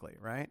 basically,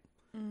 right?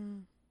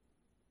 Mm.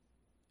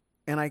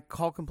 And I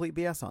call complete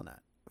BS on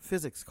that.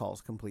 Physics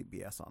calls complete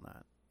BS on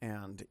that.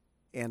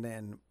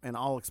 And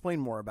I'll explain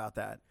more about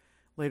that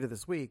later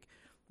this week.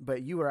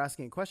 But you were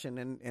asking a question,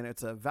 and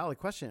it's a valid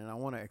question, and I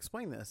want to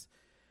explain this.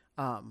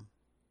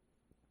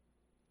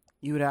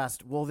 You had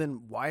asked, well,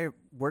 then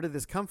where did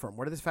this come from?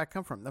 Where did this fact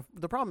come from?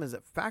 The problem is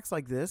that facts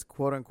like this,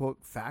 quote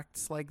unquote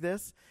facts like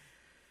this,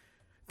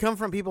 come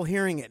from people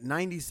hearing it.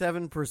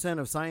 97%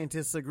 of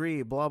scientists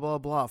agree, blah, blah,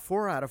 blah.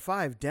 4 out of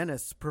 5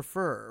 dentists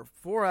prefer.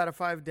 4 out of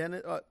 5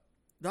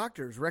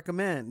 doctors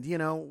recommend,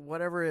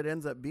 whatever it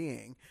ends up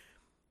being,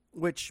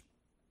 which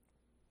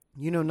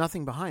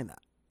nothing behind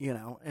that.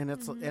 And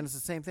it's the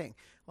same thing.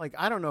 Like,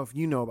 I don't know if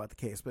you know about the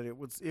case, but it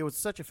was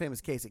such a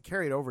famous case. It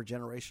carried over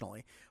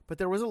generationally. But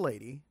there was a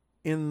lady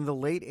in the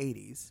late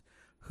 80s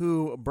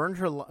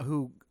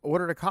who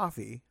ordered a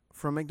coffee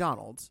from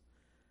McDonald's,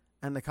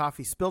 and the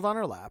coffee spilled on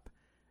her lap,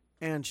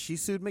 and she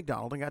sued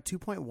McDonald's and got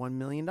 $2.1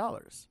 million.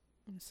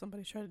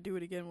 Somebody tried to do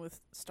it again with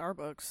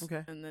Starbucks,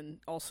 okay, and then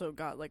also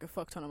got like a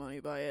fuck ton of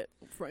money by it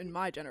in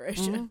my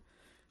generation.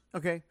 Mm-hmm.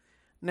 Okay,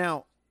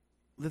 now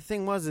the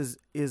thing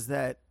is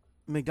that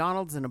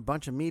McDonald's and a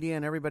bunch of media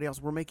and everybody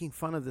else were making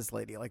fun of this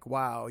lady. Like,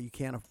 wow, you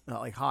can't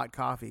like hot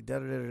coffee. Da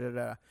da da da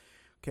da.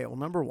 Okay, well,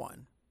 number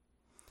one,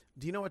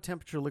 do you know what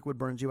temperature liquid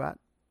burns you at?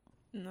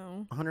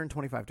 No.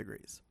 125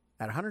 degrees.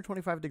 At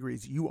 125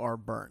 degrees, you are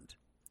burned.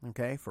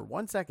 Okay, for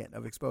 1 second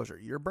of exposure,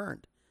 you're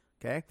burned.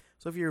 Okay,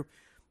 so if you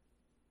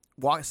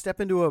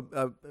step into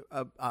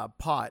a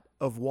pot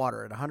of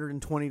water at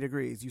 120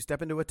 degrees, you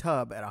step into a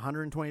tub at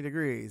 120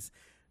 degrees,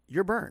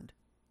 you're burned.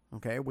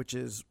 Okay, which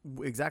is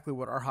exactly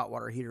what our hot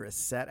water heater is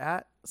set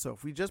at. So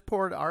if we just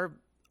poured our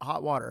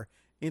hot water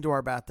into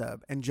our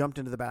bathtub and jumped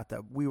into the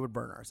bathtub, we would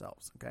burn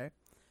ourselves. Okay.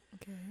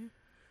 Okay.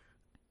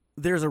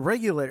 There's a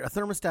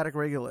thermostatic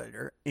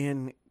regulator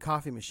in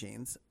coffee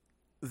machines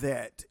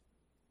that,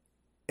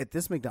 at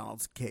this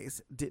McDonald's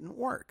case, didn't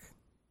work.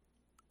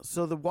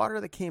 So the water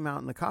that came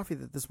out in the coffee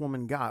that this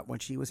woman got when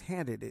she was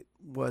handed it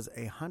was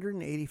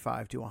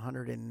 185 to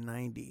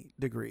 190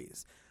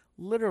 degrees,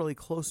 literally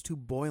close to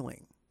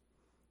boiling.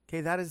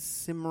 Okay, that is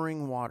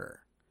simmering water.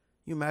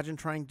 You imagine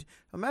trying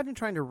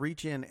to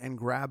reach in and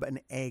grab an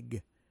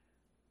egg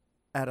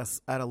at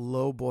a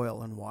low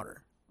boil in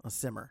water, a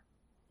simmer.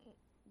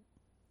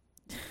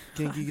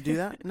 Think you could do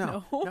that?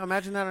 No. No,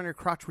 imagine that on your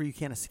crotch where you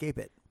can't escape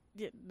it.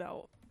 Yeah,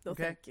 no,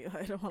 okay. Thank you.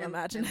 I don't want to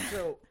imagine.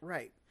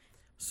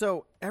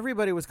 So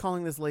everybody was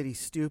calling this lady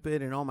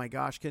stupid and, oh my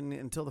gosh,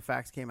 until the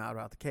facts came out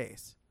about the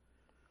case.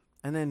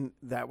 And then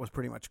that was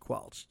pretty much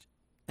quelched.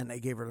 And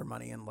they gave her their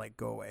money and, like,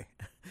 go away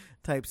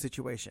type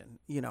situation.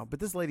 But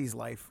this lady's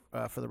life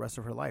for the rest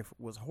of her life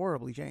was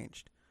horribly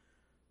changed.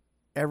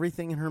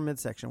 Everything in her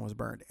midsection was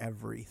burned.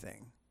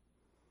 Everything.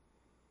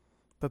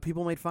 But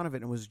people made fun of it,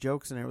 and it was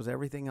jokes, and it was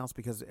everything else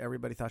because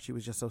everybody thought she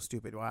was just so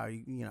stupid. Wow,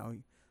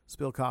 you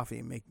spill coffee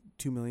and make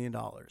 $2 million.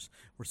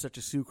 We're such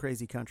a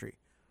sue-crazy country.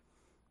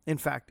 In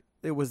fact,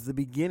 it was the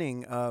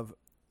beginning of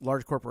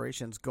large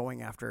corporations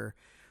going after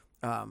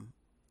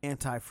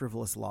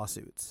anti-frivolous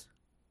lawsuits.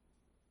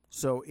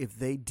 So if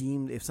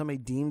somebody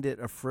deemed it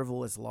a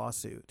frivolous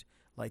lawsuit,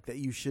 like that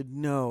you should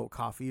know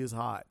coffee is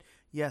hot.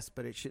 Yes,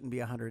 but it shouldn't be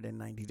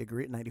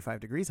 95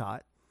 degrees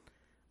hot,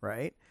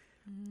 right?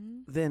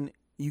 Mm-hmm. Then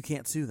you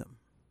can't sue them.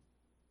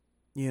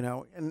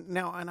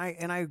 And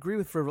I agree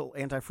with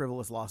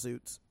anti-frivolous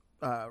lawsuits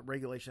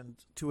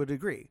regulations to a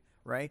degree,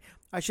 right?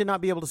 I should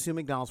not be able to sue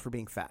McDonald's for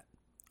being fat.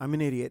 I'm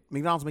an idiot.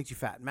 McDonald's makes you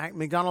fat.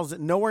 McDonald's,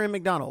 nowhere in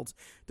McDonald's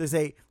does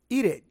they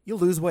eat it, you'll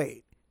lose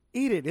weight.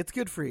 Eat it. It's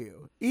good for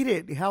you. Eat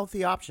it.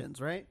 Healthy options,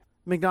 right?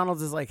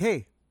 McDonald's is like,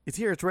 hey, It's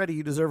here. It's ready.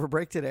 You deserve a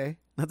break today.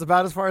 That's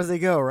about as far as they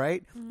go,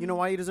 right? You know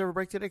why you deserve a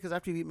break today? Because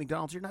after you eat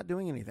McDonald's, you're not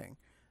doing anything.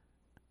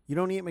 You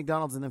don't eat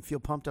McDonald's and then feel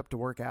pumped up to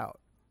work out.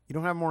 You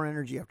don't have more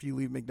energy after you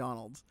leave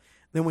McDonald's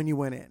than when you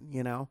went in,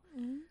 you know?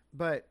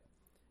 But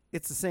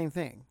it's the same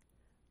thing.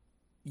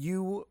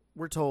 You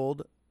were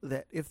told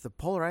that if the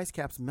polar ice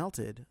caps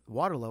melted,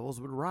 water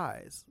levels would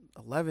rise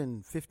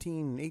 11,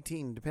 15,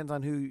 18, depends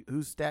on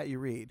whose stat you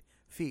read,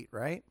 feet,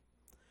 right?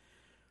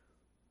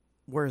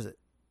 Where is it?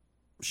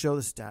 Show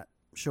the stat.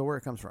 Show where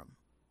it comes from.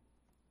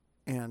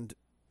 And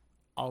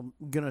I'm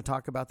going to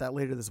talk about that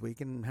later this week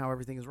and how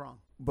everything is wrong.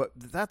 But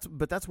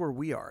that's where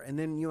we are. And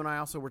then you and I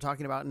also were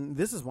talking about, and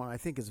this is one I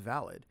think is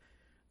valid,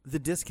 the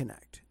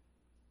disconnect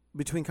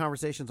between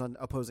conversations on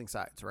opposing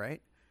sides,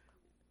 right?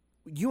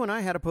 You and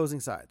I had opposing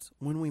sides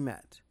when we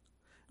met.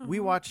 We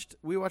watched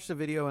a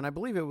video, and I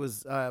believe it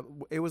was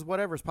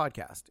Whatever's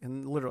podcast,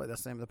 and literally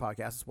that's the name of the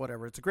podcast. It's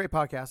Whatever. It's a great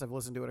podcast. I've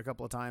listened to it a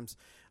couple of times,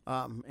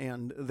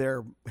 and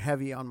they're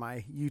heavy on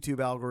my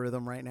YouTube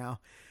algorithm right now.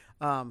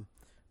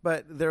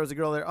 But there was a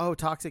girl there. Oh,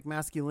 toxic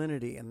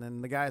masculinity, and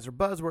then the guys are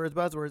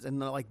buzzwords, and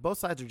like both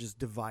sides are just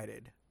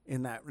divided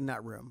in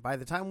that room. By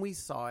the time we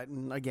saw it,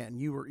 and again,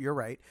 you're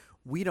right.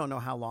 We don't know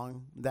how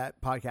long that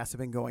podcast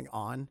had been going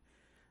on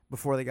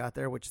before they got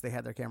there, which they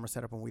had their camera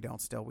set up and we don't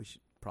still. We should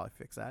probably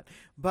fix that.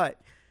 But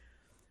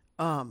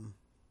that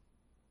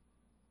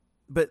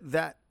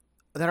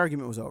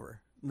argument was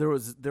over. There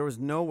was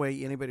no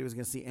way anybody was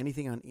going to see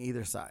anything on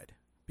either side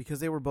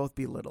because they were both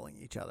belittling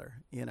each other,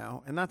 you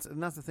know? And that's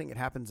the thing. It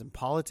happens in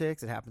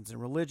politics. It happens in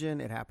religion.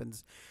 It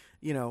happens,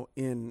 you know,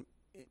 in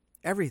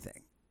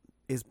everything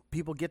is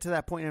people get to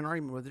that point in an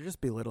argument where they're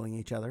just belittling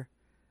each other.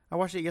 I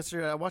watched it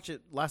yesterday. I watched it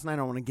last night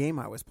on a game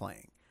I was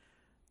playing,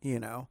 you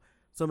know?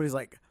 Somebody's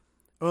like,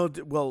 oh,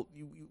 well,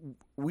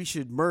 we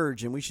should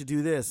merge and we should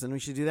do this and we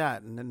should do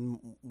that. And then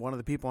one of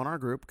the people in our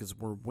group, because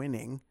we're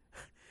winning,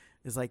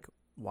 is like,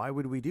 why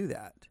would we do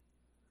that?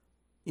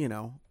 You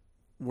know,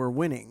 we're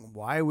winning.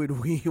 Why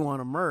would we want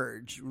to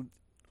merge?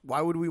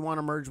 Why would we want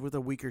to merge with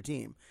a weaker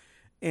team?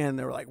 And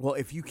they were like, well,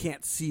 if you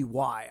can't see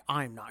why,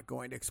 I'm not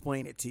going to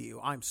explain it to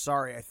you. I'm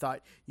sorry. I thought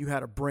you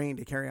had a brain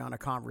to carry on a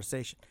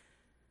conversation.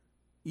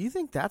 You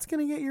think that's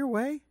going to get your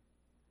way?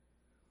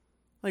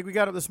 Like, we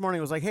got up this morning,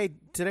 it was like, hey,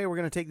 today we're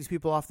going to take these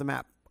people off the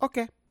map.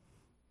 Okay.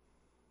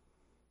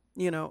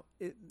 You know,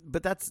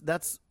 but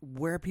that's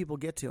where people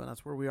get to, and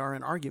that's where we are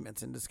in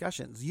arguments and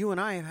discussions. You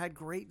and I have had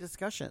great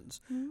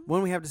discussions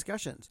when we have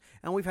discussions,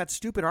 and we've had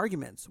stupid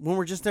arguments when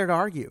we're just there to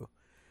argue.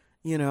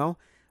 You know,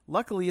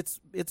 luckily it's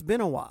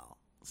been a while.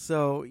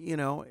 So, you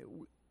know,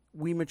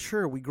 we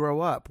mature, we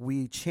grow up,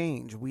 we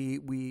change,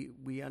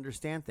 we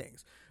understand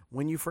things.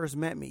 When you first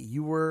met me,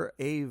 you were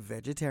a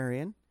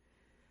vegetarian.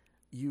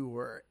 You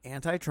were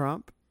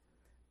anti-Trump.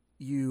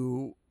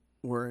 You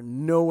were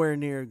nowhere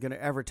near going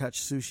to ever touch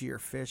sushi or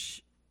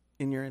fish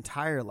in your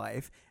entire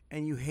life,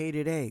 and you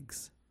hated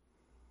eggs.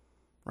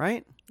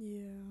 Right?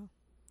 Yeah.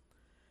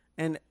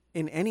 And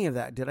in any of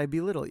that, did I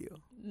belittle you?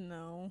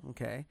 No.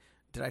 Okay.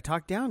 Did I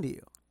talk down to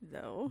you?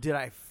 No. Did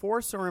I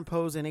force or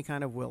impose any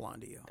kind of will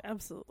onto you?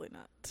 Absolutely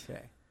not.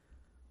 Okay.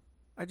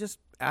 I just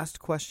asked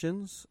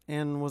questions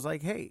and was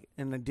like, hey,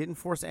 and I didn't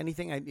force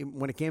anything.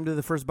 When it came to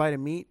the first bite of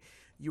meat,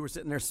 you were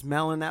sitting there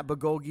smelling that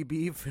bulgogi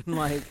beef and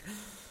like,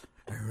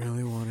 I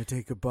really want to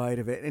take a bite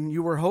of it. And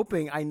you were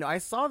hoping, I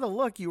saw the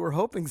look, you were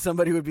hoping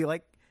somebody would be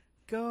like,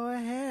 go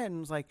ahead. And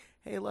was like,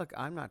 hey, look,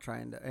 I'm not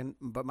trying to,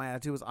 but my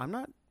attitude was, I'm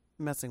not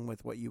messing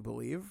with what you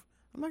believe.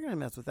 I'm not going to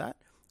mess with that.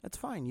 That's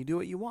fine. You do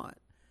what you want.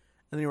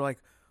 And then you were like,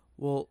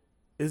 well,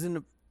 isn't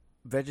a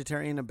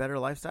vegetarian a better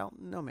lifestyle?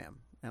 No, ma'am.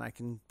 And I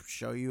can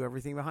show you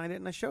everything behind it.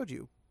 And I showed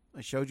you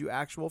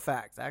actual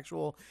facts,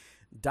 actual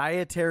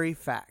dietary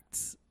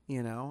facts.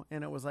 You know,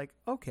 and it was like,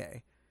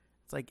 okay,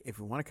 it's like if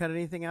we want to cut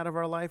anything out of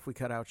our life, we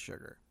cut out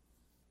sugar.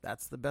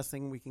 That's the best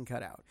thing we can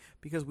cut out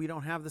because we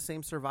don't have the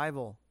same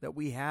survival that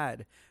we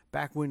had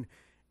back when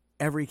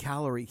every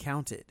calorie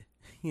counted,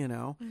 you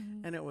know,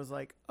 and it was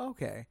like,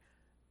 okay.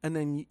 And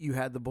then you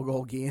had the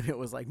bulgogi and it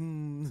was like,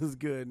 this is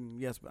good. And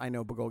yes, I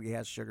know bulgogi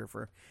has sugar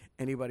for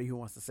anybody who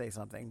wants to say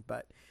something,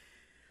 but,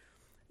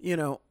 you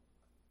know,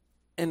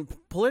 and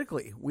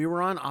politically, we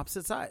were on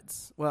opposite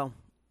sides. Well,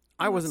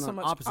 I wasn't on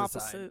opposite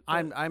side.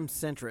 I'm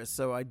centrist,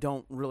 so I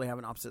don't really have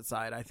an opposite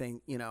side. I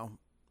think, you know,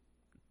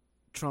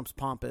 Trump's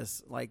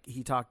pompous. Like,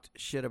 he talked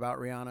shit about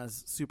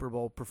Rihanna's Super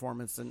Bowl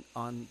performance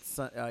on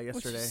yesterday.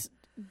 Which is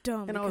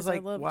dumb, and I was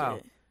like, wow.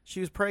 It. She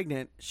was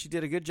pregnant. She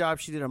did a good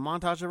job. She did a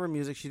montage of her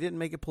music. She didn't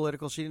make it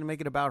political. She didn't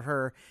make it about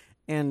her.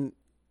 And,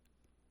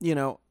 you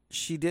know,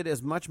 she did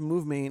as much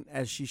movement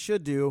as she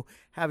should do,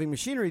 having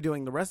machinery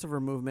doing the rest of her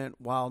movement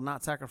while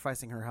not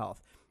sacrificing her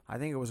health. I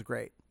think it was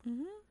great.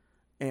 Mm-hmm.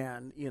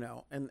 And, you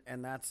know,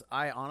 and that's,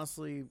 I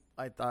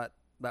thought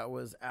that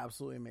was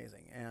absolutely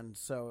amazing. And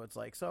so it's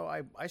like, so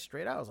I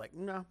straight out was like,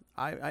 no,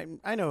 I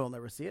know he'll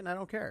never see it and I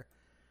don't care.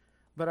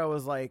 But I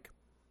was like,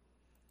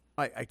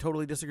 I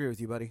totally disagree with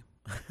you, buddy.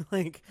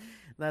 Like,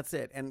 that's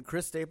it. And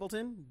Chris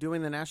Stapleton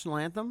doing the national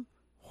anthem.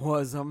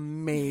 was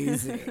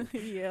amazing.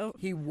 Yep.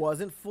 He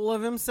wasn't full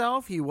of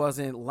himself. He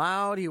wasn't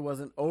loud. He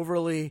wasn't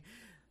overly,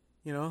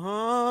 he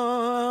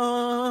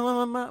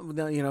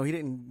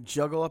didn't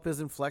juggle up his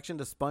inflection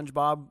to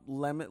SpongeBob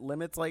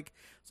limits like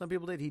some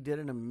people did. He did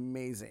an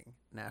amazing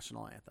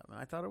national anthem, and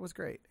I thought it was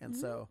great. And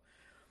so,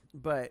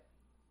 but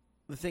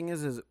the thing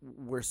is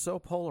we're so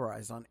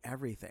polarized on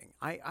everything.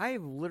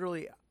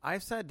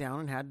 I've sat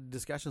down and had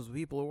discussions with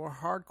people who are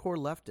hardcore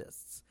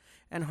leftists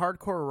and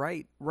hardcore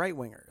right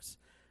wingers,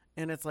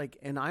 and it's like,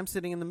 and I'm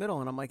sitting in the middle,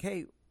 and I'm like,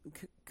 hey,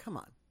 come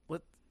on,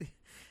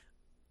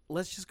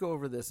 let's just go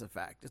over this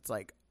fact. It's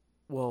like,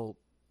 well,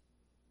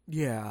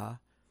 yeah,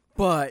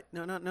 but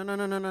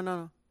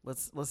no.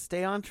 Let's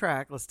stay on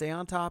track. Let's stay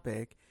on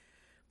topic.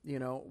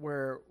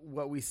 Where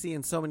what we see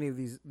in so many of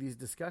these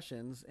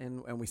discussions,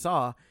 and we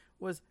saw,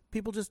 was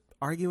people just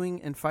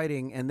arguing and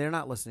fighting, and they're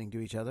not listening to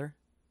each other.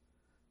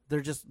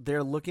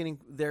 They're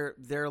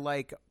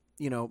like,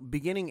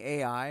 beginning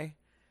AI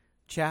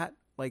chat,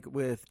 like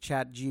with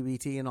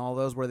ChatGPT and all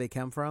those, where they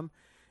come from.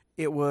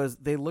 They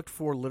looked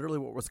for literally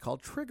what was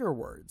called trigger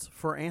words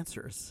for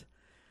answers.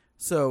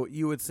 So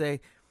you would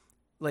say,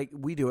 like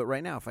we do it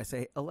right now. If I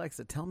say,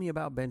 Alexa, tell me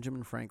about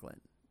Benjamin Franklin,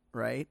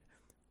 right?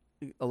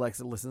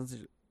 Alexa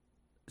listens.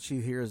 She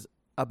hears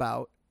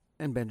about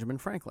and Benjamin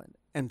Franklin.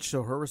 And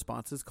so her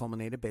response is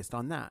culminated based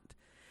on that.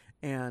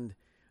 And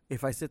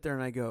if I sit there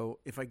and I go,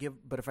 if I give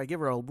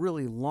her a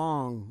really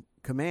long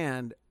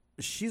command,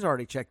 she's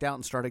already checked out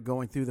and started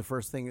going through the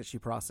first thing that she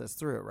processed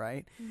through,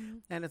 right? Mm-hmm.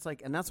 And it's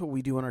like, and that's what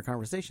we do in our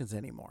conversations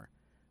anymore.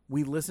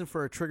 We listen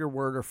for a trigger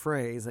word or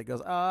phrase that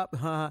goes up,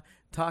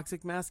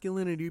 toxic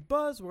masculinity,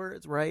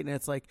 buzzwords, right? And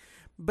it's like,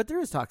 but there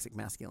is toxic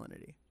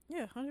masculinity.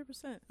 Yeah,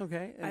 100%.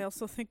 Okay. I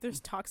also think there's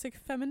toxic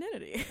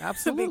femininity.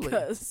 Absolutely.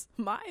 Because,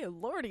 my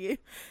lordy,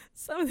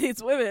 some of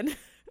these women,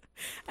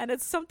 and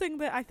it's something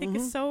that I think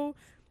is so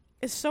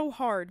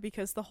hard,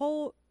 because the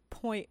whole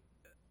point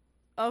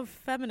of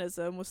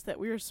feminism was that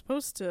we were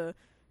supposed to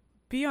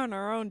be on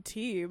our own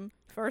team,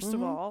 first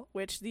of all,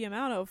 which the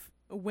amount of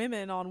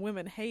women on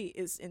women hate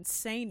is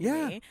insane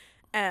to me.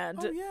 And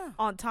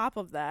on top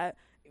of that,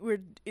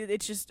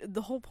 it's just,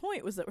 the whole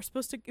point was that it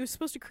was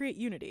supposed to create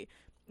unity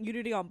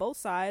on both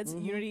sides,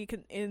 unity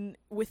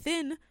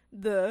within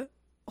the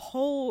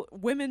whole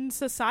women's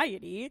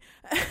society,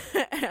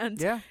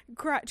 and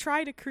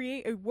try to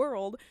create a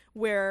world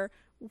where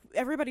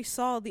everybody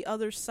saw the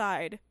other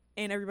side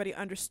and everybody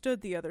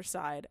understood the other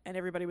side, and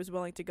everybody was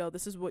willing to go,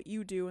 this is what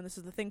you do, and this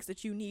is the things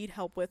that you need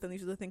help with, and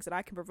these are the things that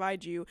I can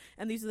provide you,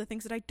 and these are the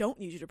things that I don't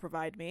need you to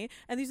provide me,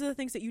 and these are the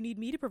things that you need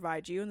me to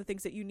provide you, and the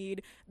things that you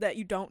need that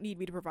you don't need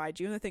me to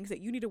provide you, and the things that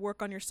you need to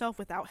work on yourself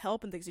without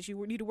help, and things that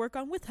you need to work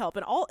on with help,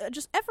 and all,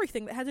 just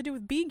everything that had to do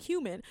with being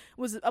human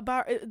was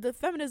about, the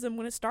feminism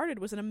when it started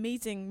was an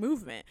amazing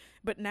movement.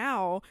 But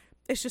now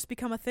it's just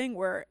become a thing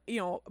where,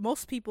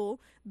 most people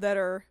that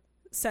are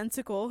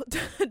sensical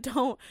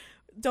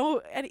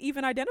don't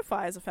even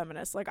identify as a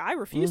feminist. Like, I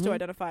refuse to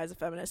identify as a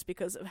feminist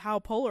because of how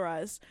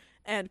polarized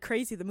and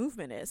crazy the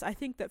movement is. I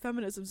think that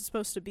feminism is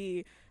supposed to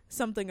be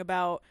something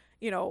about,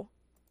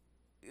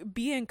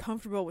 being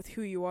comfortable with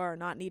who you are,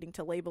 not needing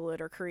to label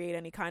it or create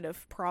any kind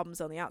of problems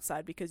on the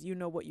outside, because you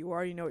know what you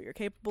are, you know what you're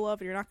capable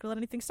of, and you're not going to let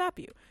anything stop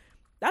you.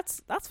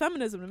 That's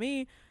feminism to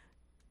me.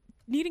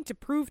 Needing to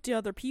prove to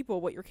other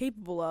people what you're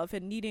capable of,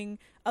 and needing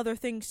other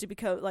things to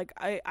become, like,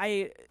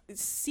 I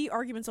see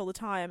arguments all the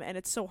time, and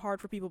it's so hard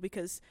for people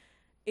because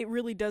it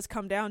really does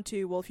come down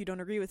to, well, if you don't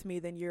agree with me,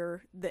 then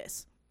you're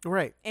this.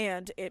 Right.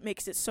 And it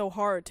makes it so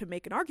hard to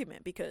make an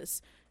argument,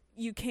 because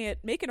you can't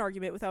make an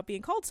argument without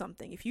being called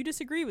something. If you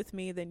disagree with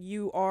me, then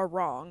you are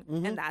wrong,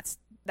 and that's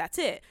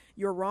it.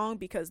 You're wrong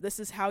because this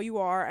is how you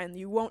are, and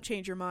you won't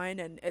change your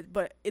mind.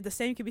 But the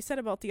same can be said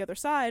about the other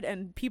side,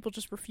 and people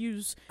just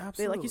refuse.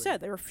 Absolutely. They, like you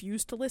said, they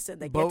refuse to listen.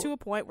 They get to a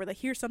point where they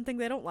hear something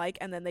they don't like,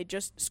 and then they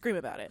just scream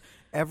about it.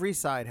 Every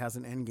side has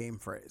an end game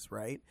phrase,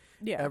 right?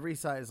 Yeah. Every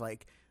side is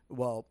like,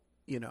 well,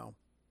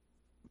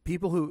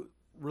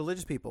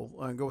 religious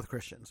people, go with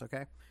Christians,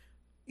 okay?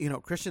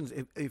 Christians,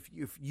 if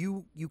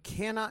you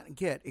cannot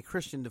get a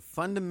Christian to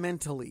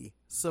fundamentally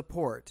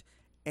support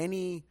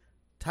any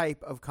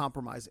type of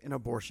compromise in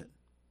abortion.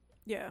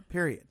 Yeah.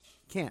 Period.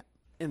 Can't.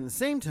 In the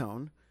same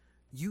tone,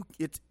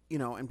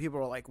 and people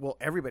are like, well,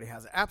 everybody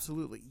has it.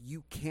 Absolutely.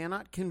 You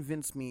cannot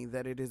convince me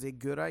that it is a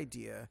good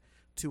idea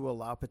to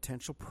allow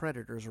potential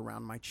predators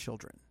around my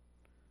children.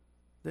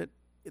 That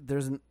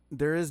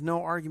there is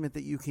no argument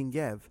that you can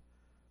give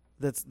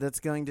that's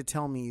going to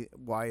tell me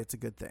why it's a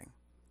good thing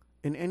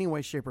in any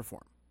way, shape, or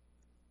form.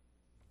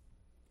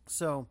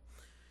 So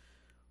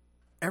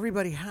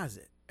everybody has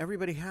it.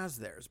 Everybody has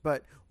theirs.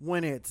 But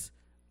when it's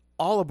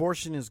all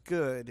abortion is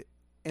good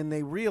and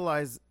they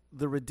realize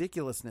the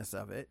ridiculousness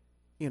of it,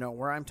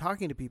 where I'm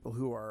talking to people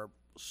who are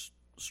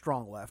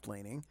strong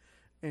left-leaning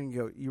and you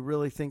go, you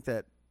really think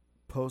that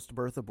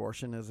post-birth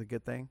abortion is a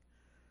good thing?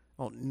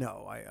 Oh,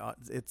 no.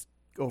 It's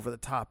over the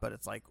top, but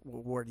it's like,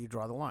 well, where do you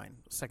draw the line?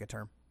 Second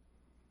term.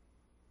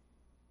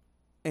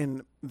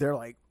 And they're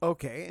like,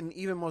 okay. And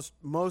even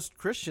most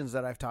Christians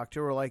that I've talked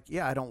to are like,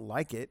 yeah, I don't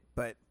like it,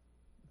 but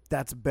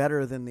that's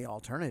better than the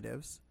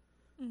alternatives,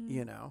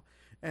 you know?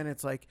 And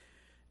it's like,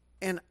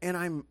 and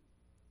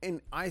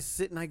I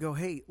sit and I go,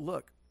 hey,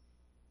 look,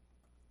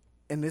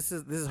 and this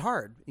is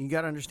hard. You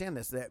got to understand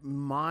this, that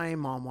my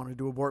mom wanted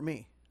to abort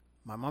me.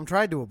 My mom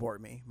tried to abort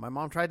me. My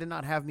mom tried to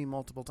not have me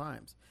multiple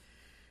times.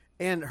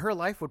 And her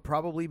life would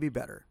probably be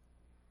better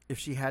if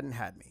she hadn't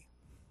had me.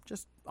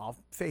 Just, I'll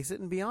face it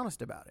and be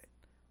honest about it.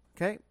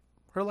 Okay?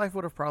 Her life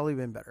would have probably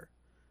been better.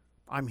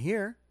 I'm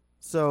here,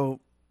 so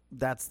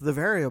that's the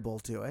variable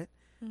to it.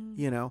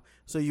 You know,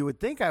 so you would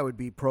think I would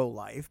be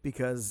pro-life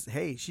because,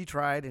 hey, she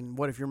tried, and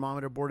what if your mom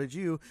had aborted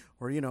you?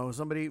 Or, you know,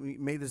 somebody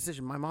made the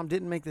decision. My mom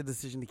didn't make the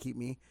decision to keep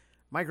me.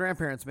 My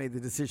grandparents made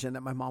the decision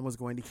that my mom was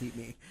going to keep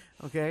me.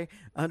 Okay?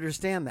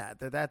 Understand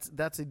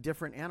that's a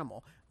different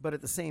animal. But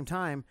at the same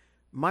time,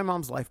 my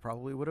mom's life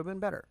probably would have been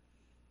better.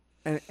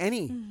 And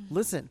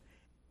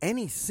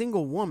any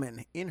single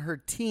woman in her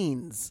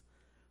teens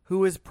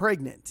who is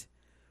pregnant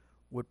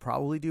would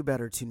probably do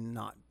better to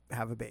not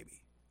have a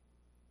baby.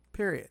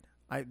 Period.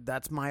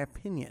 That's my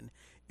opinion.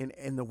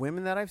 And the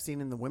women that I've seen,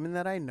 and the women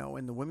that I know,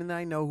 and the women that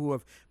I know who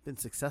have been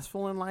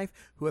successful in life,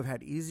 who have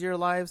had easier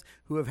lives,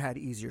 who have had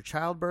easier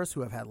childbirths,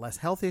 who have had less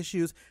health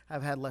issues,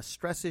 have had less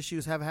stress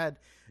issues, have had,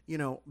 you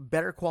know,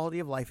 better quality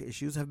of life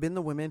issues, have been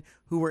the women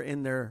who were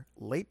in their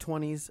late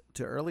 20s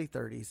to early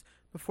 30s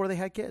before they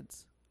had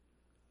kids.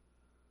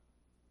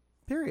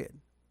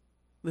 Period.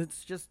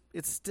 It's just,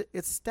 it's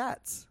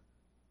stats.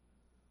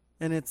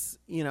 And it's,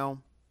 you know,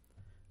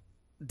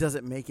 does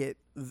it make it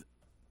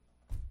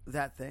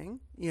that thing?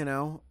 You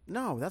know,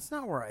 no, that's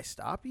not where I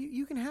stop.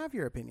 You can have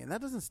your opinion. That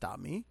doesn't stop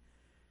me.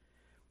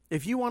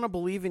 If you want to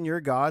believe in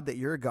your God, that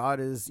your God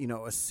is, you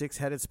know, a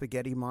 6-headed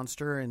spaghetti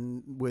monster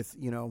and with,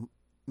 you know,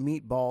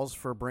 meatballs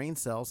for brain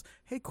cells,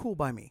 hey, cool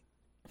by me.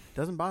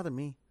 Doesn't bother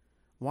me.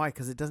 Why?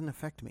 Because it doesn't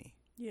affect me.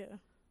 Yeah.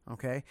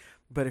 Okay.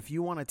 But if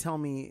you want to tell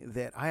me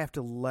that I have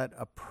to let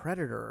a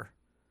predator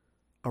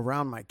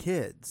around my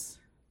kids,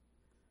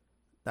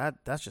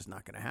 that's just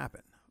not going to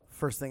happen.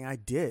 First thing I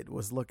did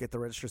was look at the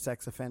registered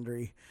sex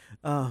offender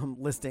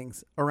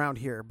listings around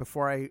here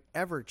before I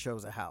ever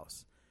chose a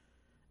house.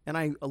 And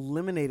I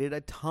eliminated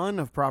a ton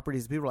of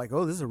properties. People were like,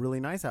 oh, this is a really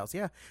nice house.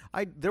 Yeah.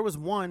 There was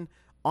one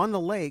on the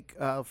lake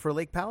for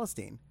Lake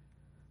Palestine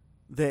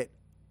that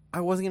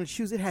I wasn't going to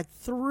choose. It had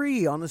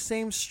 3 on the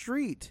same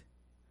street.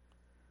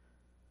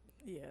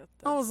 Yeah.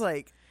 I was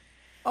like,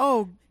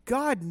 oh,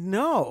 God,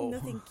 no. No,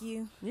 thank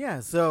you. Yeah.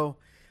 So,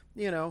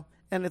 you know,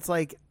 and it's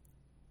like,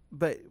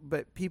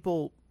 but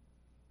people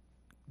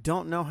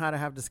don't know how to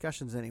have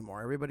discussions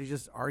anymore. Everybody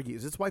just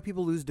argues. It's why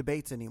people lose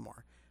debates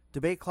anymore.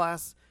 Debate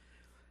class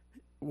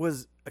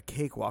was a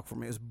cakewalk for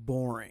me. It was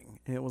boring.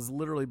 And it was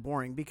literally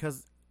boring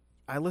because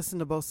I listened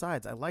to both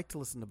sides. I like to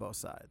listen to both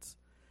sides.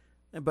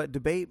 But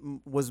debate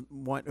was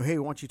hey, we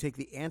want you to take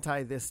the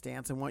anti this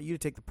stance and want you to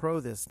take the pro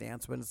this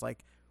stance. But it's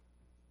like,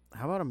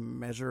 how about a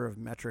measure of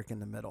metric in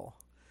the middle?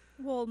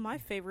 Well, my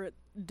favorite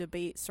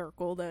debate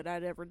circle that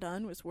I'd ever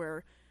done was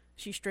where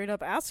she straight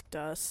up asked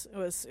us. It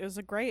was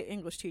a great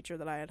English teacher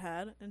that I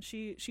had, and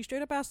she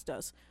straight up asked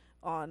us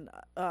on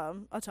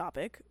a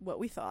topic what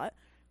we thought.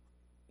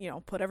 You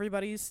know, put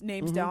everybody's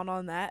names down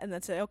on that, and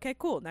then say, okay,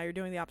 cool. Now you're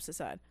doing the opposite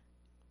side.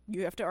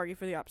 You have to argue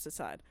for the opposite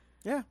side.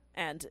 Yeah,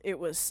 and it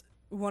was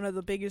one of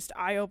the biggest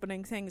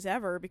eye-opening things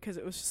ever because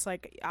it was just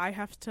like I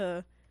have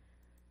to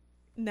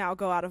now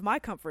go out of my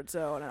comfort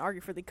zone and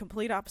argue for the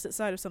complete opposite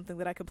side of something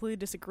that I completely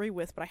disagree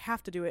with, but I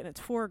have to do it, and it's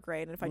 4th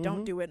grade, and if I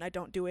don't do it and I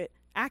don't do it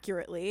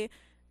accurately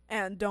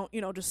and don't,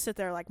 you know, just sit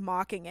there like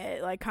mocking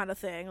it, like kind of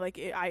thing, like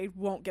I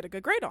won't get a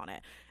good grade on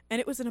it.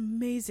 And it was an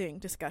amazing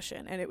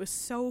discussion, and it was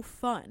so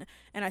fun,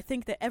 and I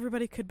think that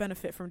everybody could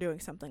benefit from doing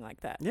something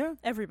like that. Yeah.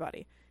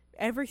 Everybody.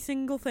 Every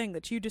single thing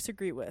that you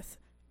disagree with,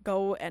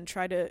 go and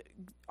try to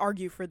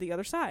argue for the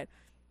other side.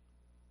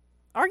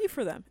 Argue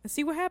for them and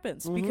see what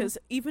happens. Because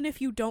even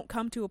if you don't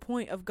come to a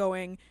point of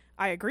going,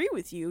 I agree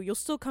with you, you'll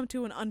still come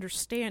to an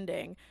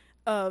understanding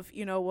of,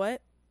 you know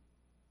what?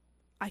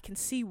 I can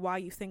see why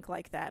you think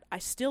like that. I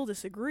still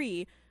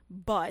disagree,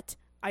 but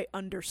I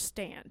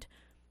understand.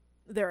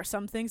 There are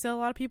some things that a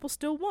lot of people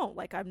still won't.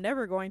 Like, I'm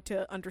never going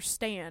to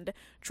understand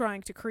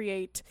trying to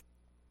create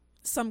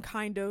some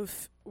kind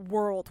of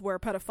world where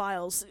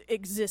pedophiles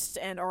exist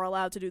and are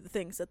allowed to do the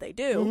things that they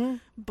do.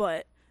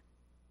 But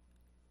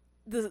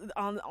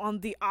on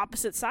the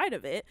opposite side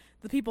of it,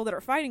 the people that are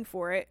fighting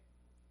for it,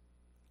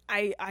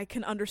 I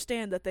can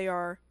understand that they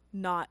are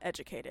not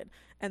educated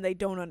and they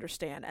don't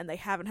understand and they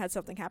haven't had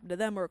something happen to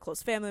them or a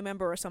close family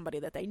member or somebody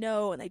that they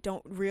know, and they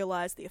don't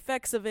realize the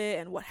effects of it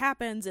and what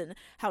happens and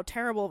how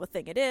terrible of a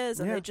thing it is,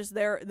 and they just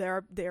there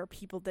are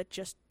people that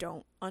just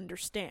don't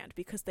understand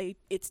because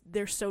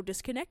they're so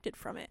disconnected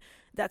from it.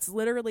 That's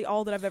literally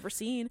all that I've ever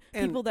seen.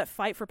 And people that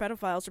fight for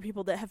pedophiles are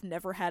people that have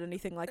never had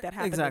anything like that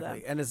happen to them.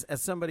 Exactly. And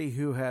as somebody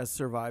who has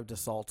survived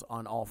assault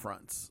on all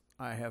fronts,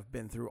 I have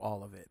been through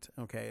all of it.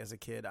 Okay. As a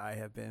kid, I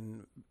have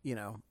been, you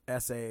know,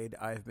 SA'd.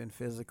 I've been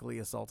physically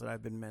assaulted.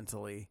 I've been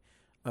mentally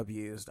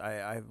abused.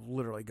 I've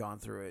literally gone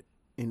through it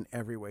in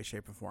every way,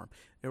 shape, or form.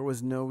 There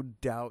was no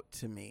doubt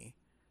to me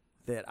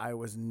that I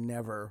was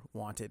never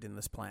wanted in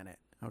this planet.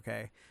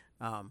 Okay.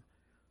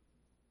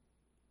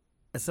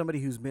 As somebody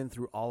who's been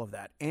through all of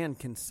that and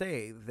can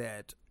say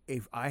that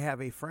if I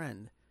have a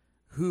friend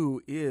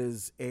who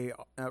is a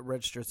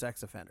registered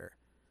sex offender,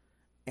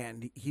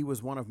 and he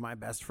was one of my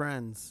best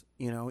friends,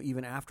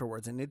 even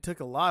afterwards, and it took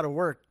a lot of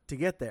work to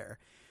get there,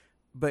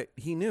 but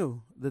he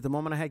knew that the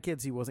moment I had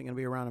kids, he wasn't going to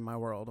be around in my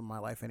world, in my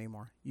life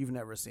anymore. You've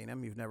never seen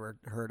him. You've never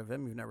heard of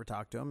him. You've never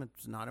talked to him.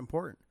 It's not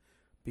important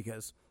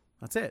because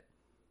that's it.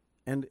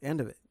 End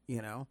of it,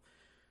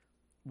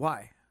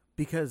 Why?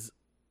 Because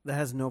that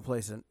has no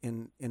place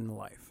in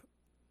life.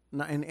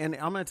 And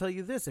I'm going to tell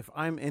you this: if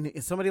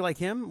somebody like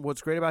him,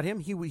 what's great about him,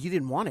 he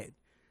didn't want it.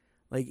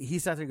 Like, he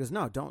sat there and goes,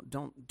 "No,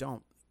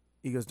 don't."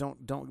 He goes,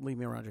 "Don't leave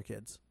me around your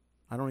kids.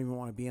 I don't even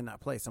want to be in that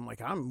place." I'm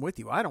like, "I'm with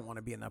you. I don't want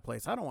to be in that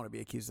place. I don't want to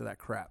be accused of that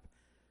crap."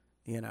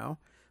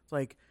 It's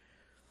like,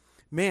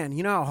 man,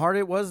 you know how hard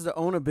it was to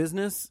own a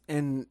business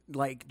and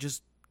like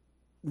just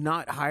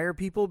not hire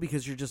people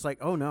because you're just like,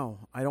 "Oh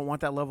no, I don't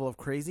want that level of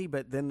crazy."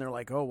 But then they're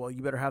like, "Oh, well,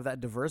 you better have that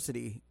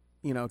diversity,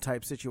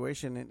 type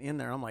situation in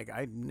there." I'm like,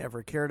 I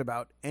never cared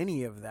about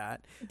any of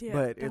that. Yeah,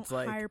 but don't it's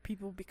like, hire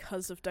people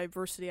because of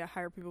diversity. I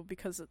hire people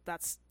because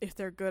that's, if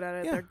they're good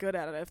at it, they're good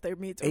at it. If they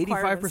meet the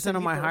 85%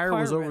 of my hire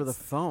was over the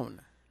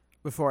phone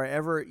before I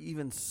ever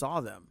even saw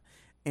them.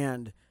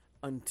 And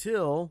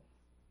until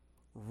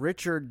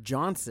Richard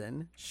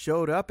Johnson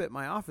showed up at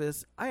my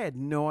office, I had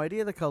no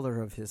idea the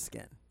color of his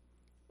skin.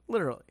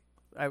 Literally.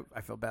 I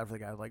felt bad for the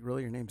guy. I was like,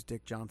 "Really? Your name's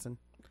Dick Johnson?"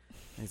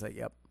 And he's like,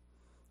 "Yep."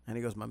 And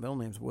he goes, "My middle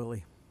name's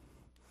Willie."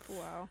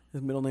 Wow.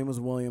 His middle name was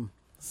William.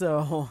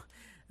 So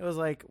it was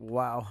like,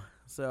 wow.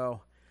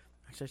 So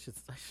actually,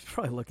 I should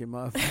probably look him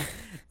up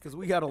because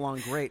we got along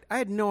great. I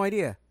had no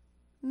idea.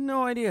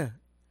 No idea.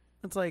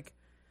 It's like,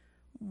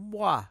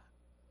 why?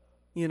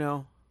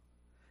 And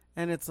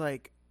it's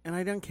like, and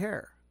I don't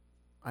care.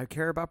 I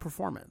care about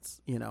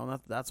performance, and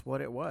that's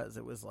what it was.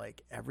 It was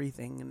like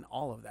everything and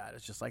all of that.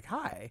 It's just like,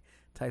 hi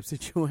type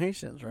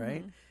situations,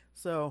 right? Mm-hmm.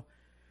 So,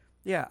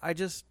 yeah, I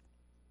just,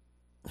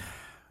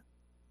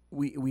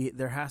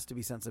 there has to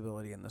be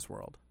sensibility in this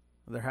world.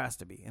 There has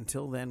to be.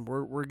 Until then,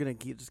 we're going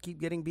to keep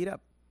getting beat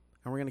up,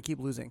 and we're going to keep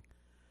losing.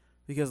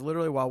 Because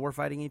literally while we're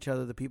fighting each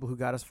other, the people who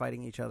got us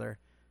fighting each other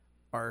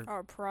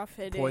are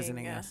profiting,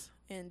 poisoning us.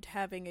 And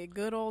having a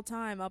good old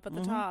time up at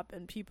the top,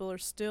 and people are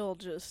still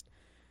just,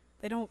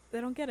 they don't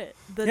get it.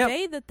 The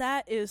day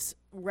that is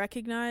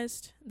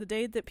recognized, the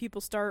day that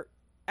people start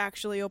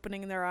actually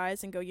opening their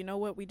eyes and go, "You know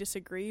what, we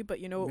disagree, but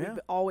you know what we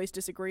always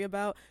disagree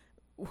about?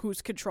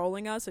 Who's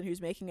controlling us and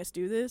who's making us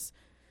do this,"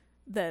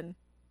 then,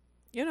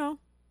 it'll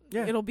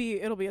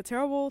be a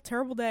terrible,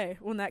 terrible day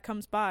when that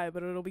comes by,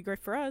 but it'll be great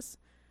for us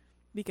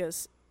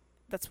because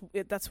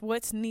that's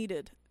what's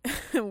needed.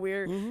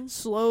 We're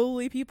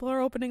slowly, people are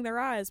opening their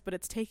eyes, but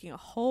it's taking a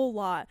whole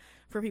lot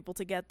for people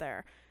to get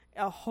there.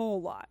 A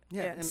whole lot.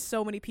 Yeah, and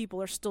so many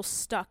people are still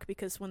stuck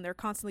because when they're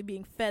constantly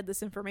being fed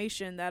this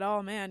information that,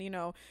 "Oh man,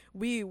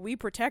 we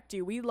protect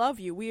you, we love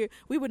you, we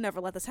would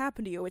never let this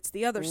happen to you. It's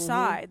the other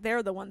side.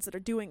 They're the ones that are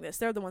doing this.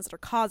 They're the ones that are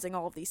causing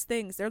all of these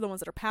things. They're the ones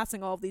that are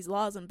passing all of these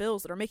laws and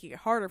bills that are making it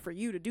harder for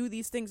you to do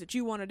these things that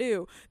you want to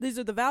do. These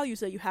are the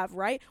values that you have,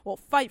 right? Well,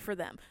 fight for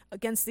them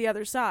against the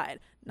other side,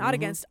 not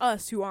against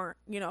us who aren't,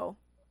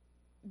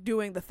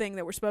 doing the thing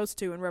that we're supposed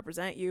to and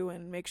represent you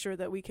and make sure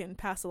that we can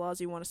pass the laws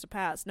you want us to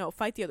pass. No,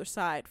 fight the other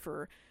side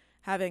for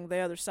having the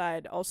other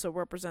side also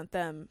represent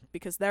them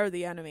because they're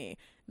the enemy,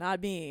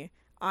 not me.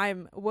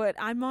 I'm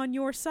on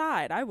your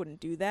side. I wouldn't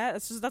do that.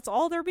 That's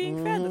all they're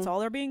being fed. That's all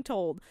they're being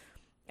told.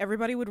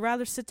 Everybody would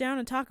rather sit down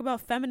and talk about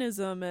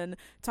feminism and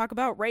talk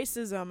about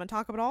racism and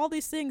talk about all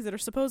these things that are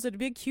supposed to be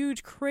big,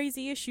 huge,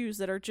 crazy issues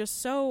that are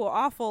just so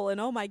awful.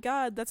 And oh my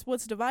God, that's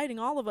what's dividing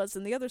all of us.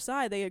 And the other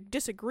side, they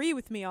disagree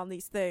with me on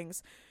these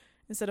things.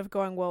 Instead of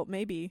going, well,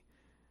 maybe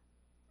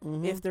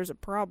if there's a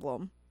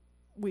problem,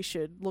 we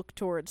should look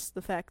towards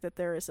the fact that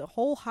there is a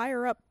whole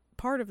higher up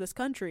part of this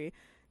country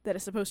that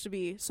is supposed to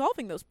be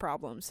solving those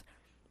problems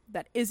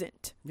that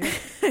isn't. Yeah.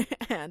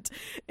 And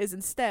is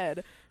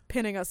instead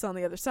pinning us on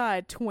the other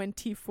side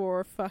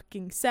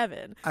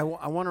 24/7. I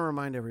want to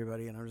remind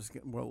everybody, and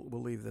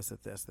we'll leave this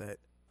at this, that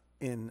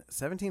in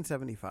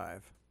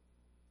 1775,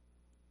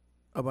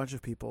 a bunch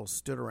of people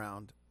stood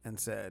around and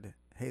said,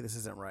 "Hey, this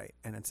isn't right."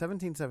 And in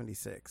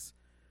 1776,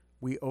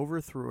 we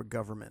overthrew a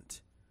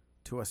government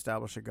to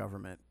establish a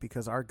government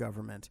because our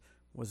government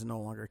was no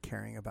longer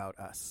caring about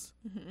us.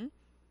 Mm-hmm.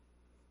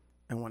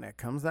 And when it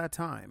comes that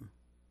time,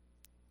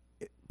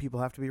 people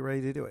have to be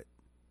ready to do it.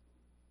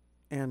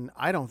 And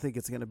I don't think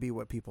it's going to be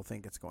what people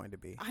think it's going to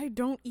be. I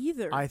don't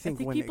either. I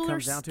think when it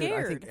comes down to it,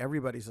 I think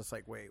everybody's just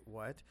like, "Wait,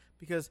 what?"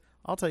 Because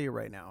I'll tell you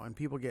right now, and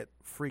people get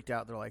freaked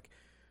out. They're like,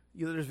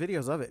 there's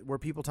videos of it where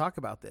people talk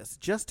about this,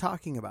 just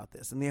talking about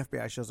this, and the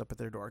FBI shows up at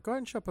their door. "Go ahead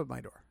and show up at my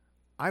door.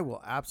 I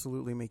will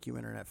absolutely make you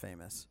internet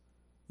famous.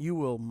 You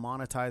will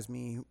monetize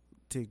me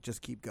to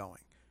just keep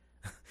going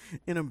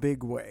in a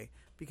big way."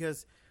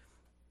 Because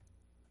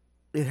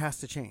it has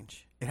to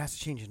change. It has to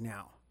change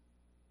now.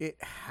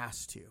 It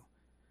has to.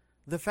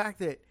 The fact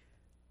that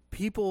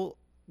people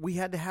we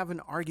had to have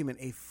an argument,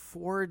 a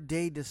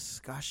 4-day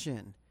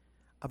discussion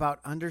about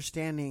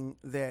understanding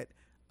that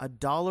a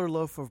 $1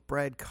 loaf of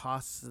bread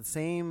costs the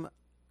same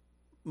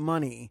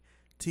money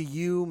to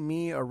you,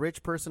 me, a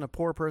rich person, a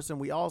poor person.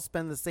 We all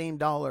spend the same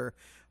dollar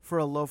for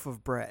a loaf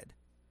of bread.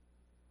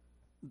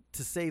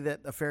 To say that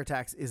a fair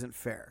tax isn't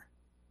fair.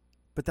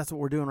 But that's what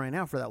we're doing right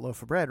now for that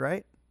loaf of bread,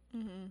 right?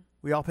 Mm-hmm.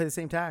 We all pay the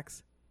same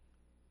tax.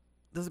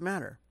 Doesn't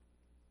matter.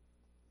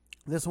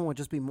 This one would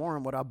just be more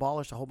and would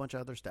abolish a whole bunch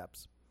of other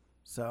steps.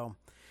 So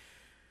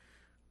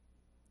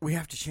we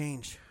have to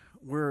change.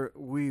 I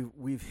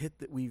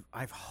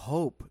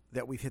hope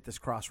that we've hit this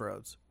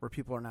crossroads where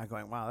people are now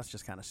going, wow, that's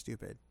just kind of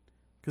stupid.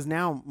 Because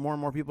now more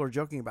and more people are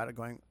joking about it,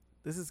 going,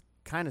 this is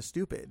kind of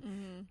stupid.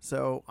 Mm-hmm.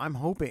 So I'm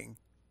hoping,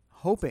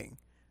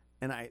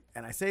 and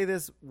I say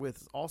this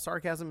with all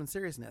sarcasm and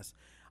seriousness,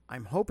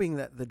 I'm hoping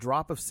that the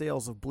drop of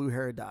sales of blue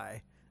hair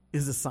dye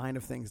is a sign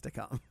of things to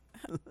come.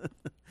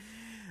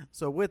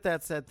 So with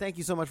that said, thank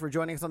you so much for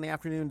joining us on the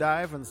Afternoon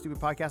Dive on the Stupid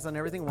Podcast on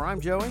Everything, where I'm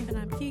Joey. And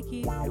I'm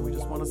Kiki. And we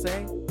just want to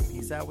say,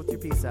 peace out with your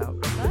peace out.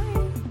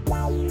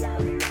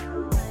 Bye.